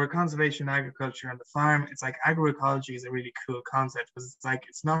the so we're conservation agriculture on the farm. It's like, agroecology is a really cool concept, because it's like,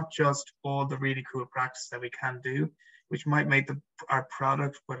 it's not just all the really cool practice that we can do, which might make our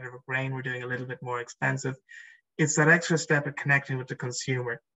product, whatever grain we're doing, a little bit more expensive. It's that extra step of connecting with the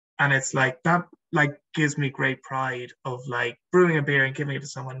consumer. And it's like, that like gives me great pride of like brewing a beer and giving it to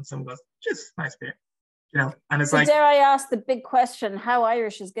someone, and someone goes, just nice beer, you know. And it's so, like, dare I ask the big question, how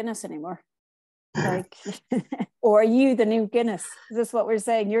Irish is Guinness anymore? Like, or are you the new Guinness? Is this what we're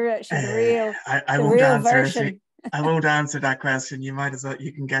saying? You're actually the real, I the won't real answer version. I won't answer that question. You might as well.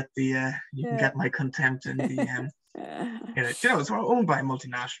 You can get the. You can get my contempt in the. You know, it's owned by a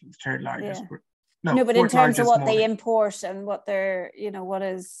multinational, the third largest. Yeah. No, but in terms of what they import and what they're, you know,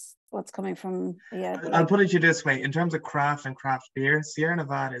 what's coming from. Yeah. I'll put it to you this way: in terms of craft and craft beer, Sierra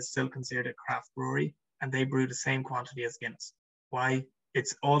Nevada is still considered a craft brewery, and they brew the same quantity as Guinness. Why?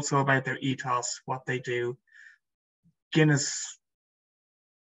 It's also about their ethos, what they do. Guinness,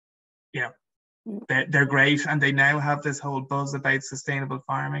 you know, they're great, and they now have this whole buzz about sustainable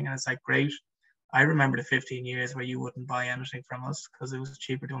farming, and it's like, great. I remember the 15 years where you wouldn't buy anything from us because it was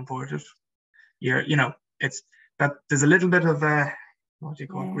cheaper to import it. You know, it's that there's a little bit of what do you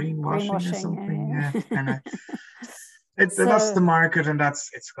call it, greenwashing or something. Yeah. And that's the market, and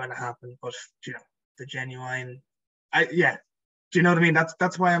it's going to happen. But you know, the genuine, do you know what I mean?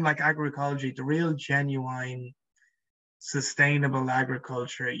 That's why I'm like, agroecology, the real genuine sustainable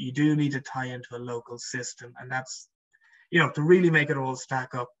agriculture, you do need to tie into a local system. And that's, to really make it all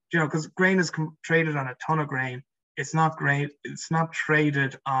stack up, because grain is traded on a ton of grain. It's not grain. It's not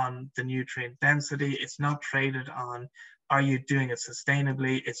traded on the nutrient density. It's not traded on, are you doing it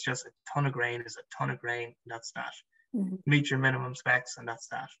sustainably? It's just a ton of grain is a ton of grain. That's that. Mm-hmm. Meet your minimum specs, and that's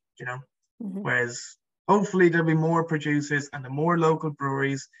that, Mm-hmm. Whereas hopefully there'll be more producers, and the more local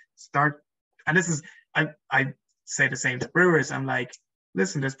breweries start, and this is, I say the same to brewers. I'm like,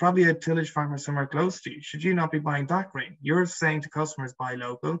 listen, there's probably a tillage farmer somewhere close to you. Should you not be buying that grain? You're saying to customers, buy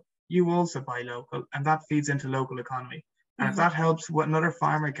local. You also buy local, and that feeds into local economy. And if that helps another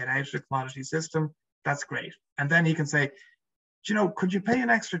farmer get out of the commodity system, that's great. And then he can say, could you pay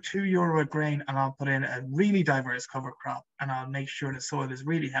an extra €2 a grain, and I'll put in a really diverse cover crop, and I'll make sure the soil is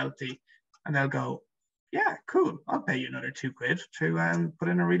really healthy. And they'll go, yeah, cool. I'll pay you another £2 to put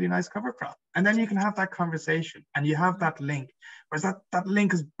in a really nice cover crop. And then you can have that conversation, and you have that link. Whereas that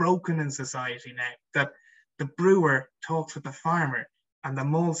link is broken in society now, that the brewer talks with the farmer and the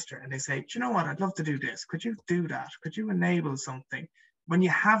maltster, and they say, do you know what? I'd love to do this. Could you do that? Could you enable something? When you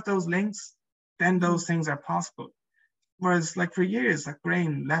have those links, then those things are possible. Whereas, like, for years, that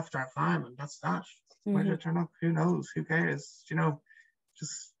grain left our farm, and that's that. Where did it turn up? Who knows? Who cares?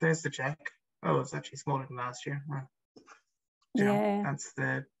 Just there's the check. Oh, it's actually smaller than last year. Well,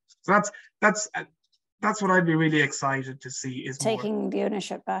 that's what I'd be really excited to see, is taking the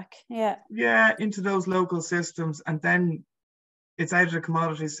ownership back. Yeah, into those local systems, and then it's out of the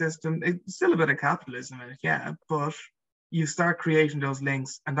commodity system. It's still a bit of capitalism in it, but you start creating those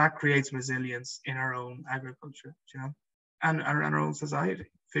links, and that creates resilience in our own agriculture, and our own society,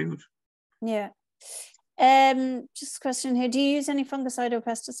 food. Yeah. Just a question here. Do you use any fungicide or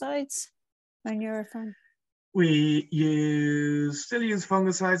pesticides on your farm? We still use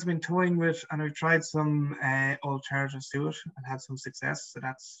fungicides. I've been toying with, and I've tried some alternatives to it and had some success. So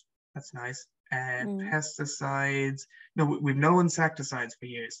that's nice. Pesticides. No, we've no insecticides for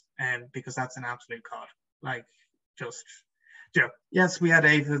years, because that's an absolute cod. Like, just, yes, we had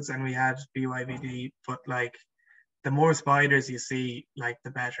aphids and we had BYVD, but like, the more spiders you see, like,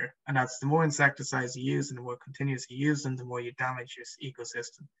 the better. And that's the more insecticides you use, and the more continuous you use them, the more you damage your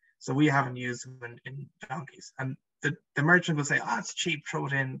ecosystem. So we haven't used them in donkeys. And the merchant will say, it's cheap, throw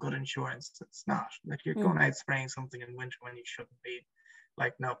it in, good insurance. It's not. Like, you're going out spraying something in winter when you shouldn't be.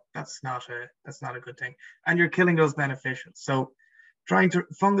 Like, no, that's not a good thing. And you're killing those beneficials. So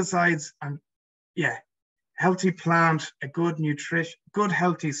fungicides, and healthy plant, a good nutrition, good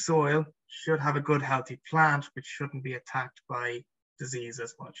healthy soil should have a good healthy plant, which shouldn't be attacked by disease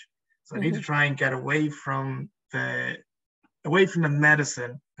as much. So I need to try and get away from the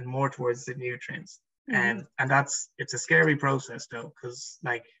medicine and more towards the nutrients. And it's a scary process though, because,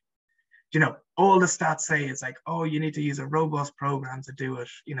 like, all the stats say it's like, oh, you need to use a robust program to do it,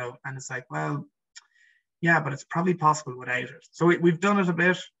 and it's like, well, yeah, but it's probably possible without it. So we've done it a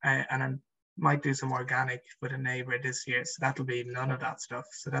bit, and I might do some organic with a neighbor this year. So that'll be none of that stuff.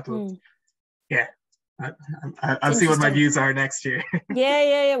 So that'll, I'll see what my views are next year.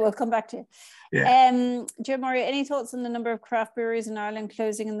 Yeah. We'll come back to you. Yeah. Jim Murray, any thoughts on the number of craft breweries in Ireland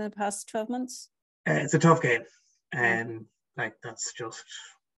closing in the past 12 months? It's a tough game. Like, that's just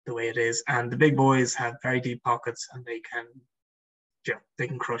the way it is. And the big boys have very deep pockets, and they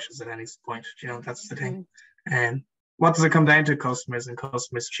can crush us at any point. That's the thing. And what does it come down to? Customers, and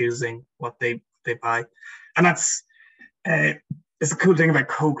customers choosing what they buy. And that's it's a cool thing about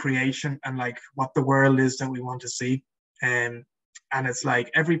co-creation, and like what the world is that we want to see. And it's like,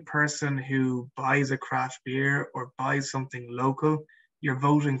 every person who buys a craft beer or buys something local, you're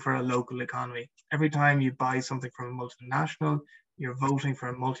voting for a local economy. Every time you buy something from a multinational, you're voting for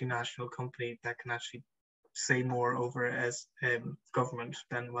a multinational company that can actually say more over as government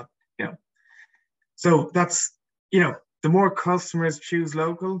than what, So that's, the more customers choose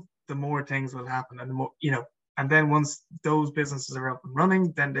local, the more things will happen, and the more, and then once those businesses are up and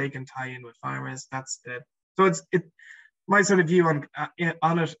running, then they can tie in with farmers. My sort of view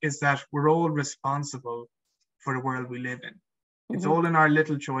on it is that we're all responsible for the world we live in. It's all in our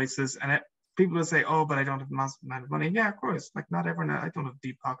little choices. And people will say, oh, but I don't have a massive amount of money. Yeah, of course. Like, not everyone, I don't have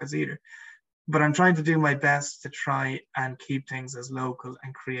deep pockets either. But I'm trying to do my best to try and keep things as local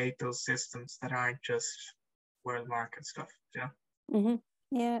and create those systems that aren't just world market stuff.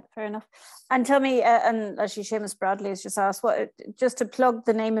 Yeah, fair enough. And tell me, and actually Seamus Bradley has just asked, just to plug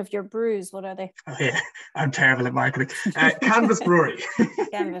the name of your brews, what are they? Oh yeah, I'm terrible at marketing. Canvas Brewery.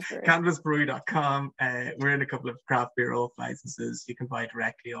 Canvas Brewery. Canvasbrewery.com. We're in a couple of craft beer off licenses. You can buy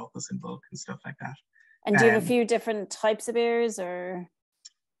directly off us in bulk and stuff like that. And do you have a few different types of beers, or?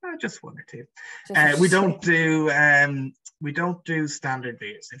 Just one or two. Just We don't do standard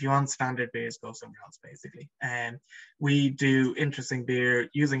beers. If you want standard beers, go somewhere else, basically. We do interesting beer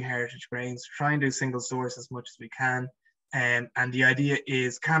using heritage grains, try and do single source as much as we can. And the idea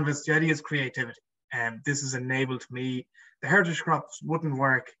is canvas. The idea is creativity. This has enabled me. The heritage crops wouldn't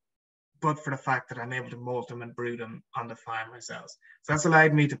work but for the fact that I'm able to mold them and brew them on the farm myself. So that's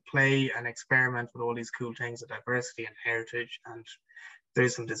allowed me to play and experiment with all these cool things of diversity and heritage, and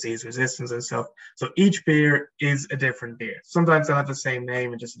there's some disease resistance and stuff. So each beer is a different beer. Sometimes they'll have the same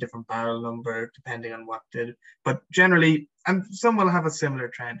name and just a different barrel number, depending on what did. But generally, and some will have a similar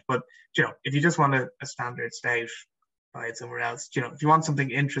trend. But, you know, if you just want a standard stout, buy it somewhere else. You know, if you want something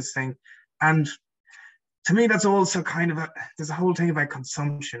interesting, and to me, that's also kind of there's a whole thing about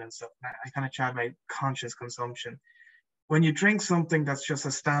consumption and stuff. I kind of chat about conscious consumption. When you drink something that's just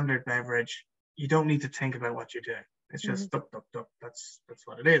a standard beverage, you don't need to think about what you're doing. It's just duck, duck, duck. That's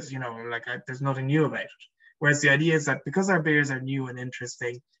what it is. You know, like there's nothing new about it. Whereas the idea is that because our beers are new and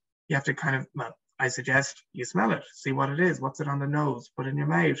interesting, you have to kind of, well, I suggest you smell it, see what it is. What's it on the nose? Put it in your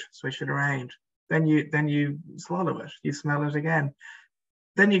mouth, swish it around. Then you swallow it. You smell it again.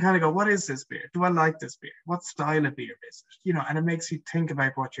 Then you kind of go, what is this beer? Do I like this beer? What style of beer is it? You know, and it makes you think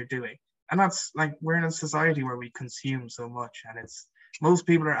about what you're doing. And that's like, we're in a society where we consume so much, and it's, most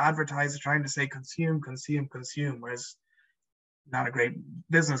people are advertising trying to say consume, consume, consume, whereas not a great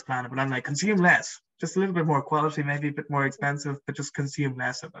business plan, but I'm like, consume less, just a little bit more quality, maybe a bit more expensive, but just consume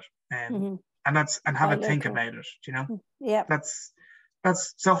less of it. And have a think about it, you know? Yeah. That's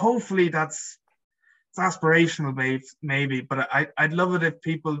so hopefully it's aspirational, maybe, but I'd love it if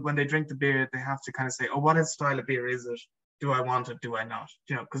people, when they drink the beer, they have to kind of say, oh, what style of beer is it? Do I want it? Do I not?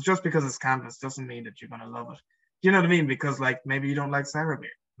 You know, because just because it's canvas doesn't mean that you're going to love it. You know what I mean? Because like maybe you don't like sour beer,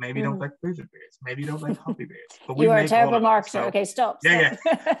 maybe you don't like fruited beers, maybe you don't like hoppy beers. But you are a terrible marketer. So. Okay, stop. Yeah.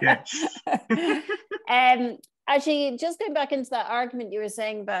 Actually, just going back into that argument you were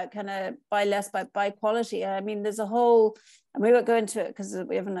saying about kind of buy less, but buy quality. I mean, there's a whole, and we won't go into it because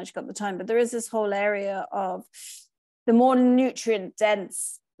we haven't actually got the time, but there is this whole area of the more nutrient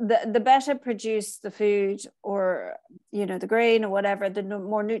dense, the better produced the food, or, you know, the grain or whatever, the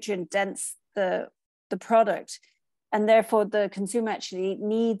more nutrient dense the product. And therefore the consumer actually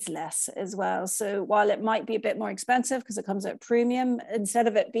needs less as well. So while it might be a bit more expensive because it comes at premium, instead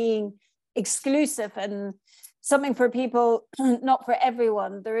of it being exclusive and something for people, not for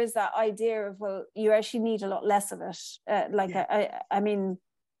everyone, there is that idea of, well, you actually need a lot less of it. I mean,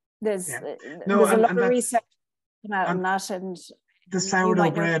 there's a lot of research come out on that, and the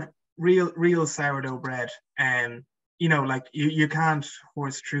sourdough bread, real sourdough bread, you know, like you can't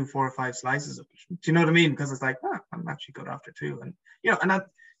horse through 4 or 5 slices of it. Do you know what I mean? Because it's like, I'm actually good after 2, and you know, and that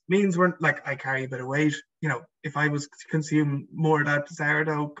means we're like, I carry a bit of weight. You know, if I was to consume more of that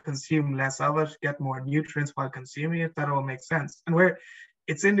sourdough, consume less of it, get more nutrients while consuming it, that all makes sense. And where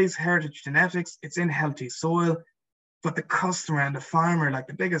it's in these heritage genetics, it's in healthy soil, but the customer and the farmer, like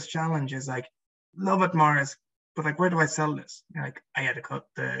the biggest challenge is like, love it, Maurice, but like, where do I sell this? You're like, I had to cut,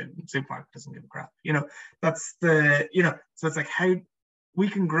 the supermarket doesn't give a crap. You know, that's the, you know, so it's like how we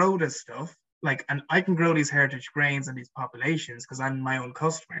can grow this stuff. Like, and I can grow these heritage grains and these populations because I'm my own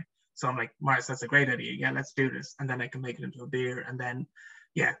customer. So I'm like, Maurice, that's a great idea. Yeah, let's do this. And then I can make it into a beer. And then,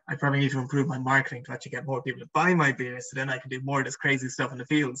 yeah, I probably need to improve my marketing to actually get more people to buy my beer. So then I can do more of this crazy stuff in the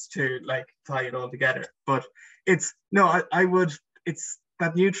fields to like tie it all together. But it's, no, I would, it's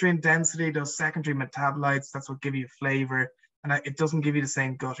that nutrient density, those secondary metabolites, that's what give you flavor. And it doesn't give you the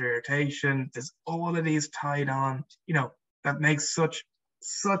same gut irritation. There's all of these tied on, you know, that makes such,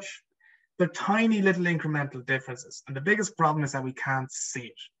 they're tiny little incremental differences. And the biggest problem is that we can't see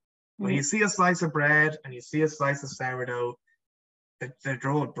it. When you see a slice of bread and you see a slice of sourdough, they're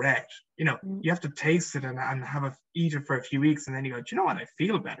all bread. You know, you have to taste it and eat it for a few weeks, and then you go, do you know what? I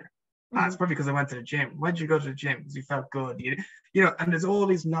feel better. It's probably because I went to the gym. Why did you go to the gym? Because you felt good. You know, and there's all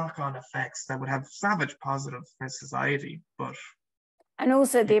these knock-on effects that would have savage positive for society, but and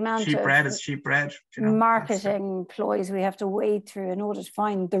also the amount cheap of bread is cheap bread. You know? Marketing ploys we have to wade through in order to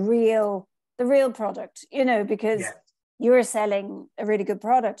find the real product. You know, because you're selling a really good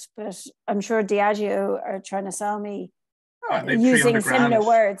product, but I'm sure Diageo are trying to sell me using similar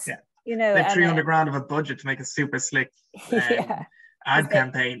words. Yeah. You know, they have 300 grand of a budget to make a super slick ad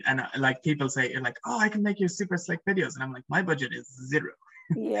campaign, and like people say, like, oh, I can make you super slick videos, and I'm like, my budget is 0.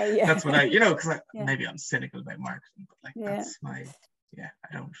 Yeah. That's what I, you know, because maybe I'm cynical about marketing, but like that's my,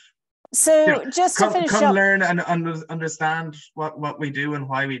 I don't. So just to finish come up, learn and understand what we do and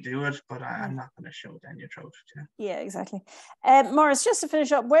why we do it, but I'm not going to shove it down your throat. Yeah, exactly. Maurice, just to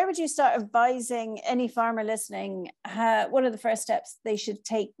finish up, where would you start advising any farmer listening? What are the first steps they should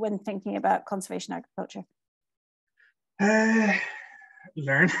take when thinking about conservation agriculture?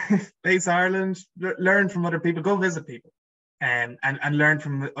 Learn, base Ireland, learn from other people, go visit people, and learn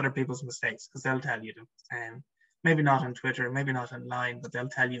from other people's mistakes, because they'll tell you them. Maybe not on Twitter, maybe not online, but they'll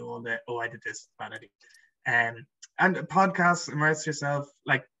tell you all I did this, vanity. And podcasts, immerse yourself,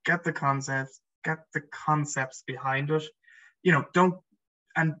 like get the concepts behind it. Don't,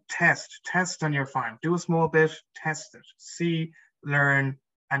 and test on your farm. Do a small bit, test it, see, learn,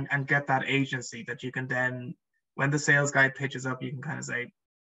 and get that agency that you can then, when the sales guy pitches up, you can kind of say,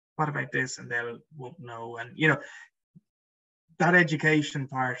 what about this? And they won't know. And, that education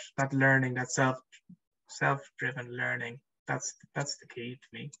part, that learning, that self-driven learning, that's the key to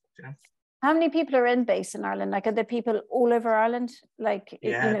me. How many people are in base in Ireland? Like, are there people all over Ireland? Like,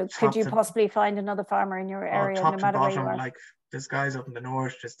 could you possibly find another farmer in your area, no matter where you are? Like, there's guys up in the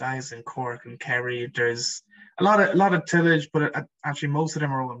north, there's guys in Cork and Kerry. There's a lot of tillage, but actually most of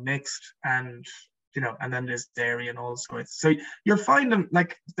them are all mixed, and and then there's dairy and all sorts. So you'll find them,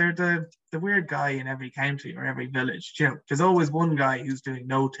 like, they're the weird guy in every county or every village. There's always one guy who's doing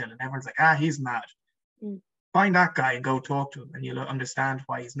no-till, and everyone's like, he's mad. Find that guy and go talk to him, and you'll understand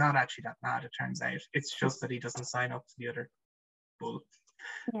why he's not actually that mad. It turns out it's just that he doesn't sign up to the other bull.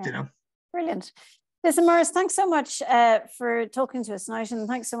 Brilliant. Listen, Maurice, thanks so much for talking to us tonight, and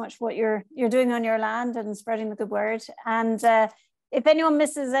thanks so much for what you're doing on your land and spreading the good word. And if anyone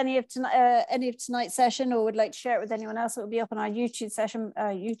misses any of tonight's session or would like to share it with anyone else, it will be up on our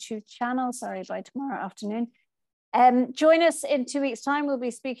YouTube channel. By tomorrow afternoon. Join us in 2 weeks' time. We'll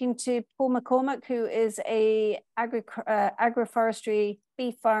be speaking to Paul McCormack, who is a agroforestry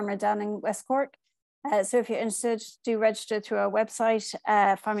beef farmer down in West Cork. So if you're interested, do register through our website,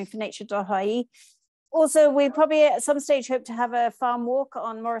 farmingfornature.ie. Also, we probably at some stage hope to have a farm walk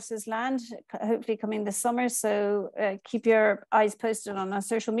on Maurice's land, hopefully coming this summer. So keep your eyes posted on our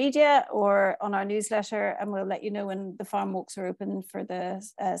social media or on our newsletter, and we'll let you know when the farm walks are open for the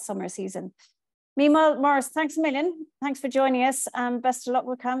summer season. Meanwhile, Maurice, thanks a million. Thanks for joining us, and best of luck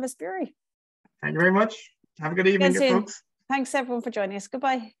with Canvas Brewery. Thank you very much. Have a good evening, folks. Thanks everyone for joining us.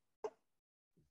 Goodbye.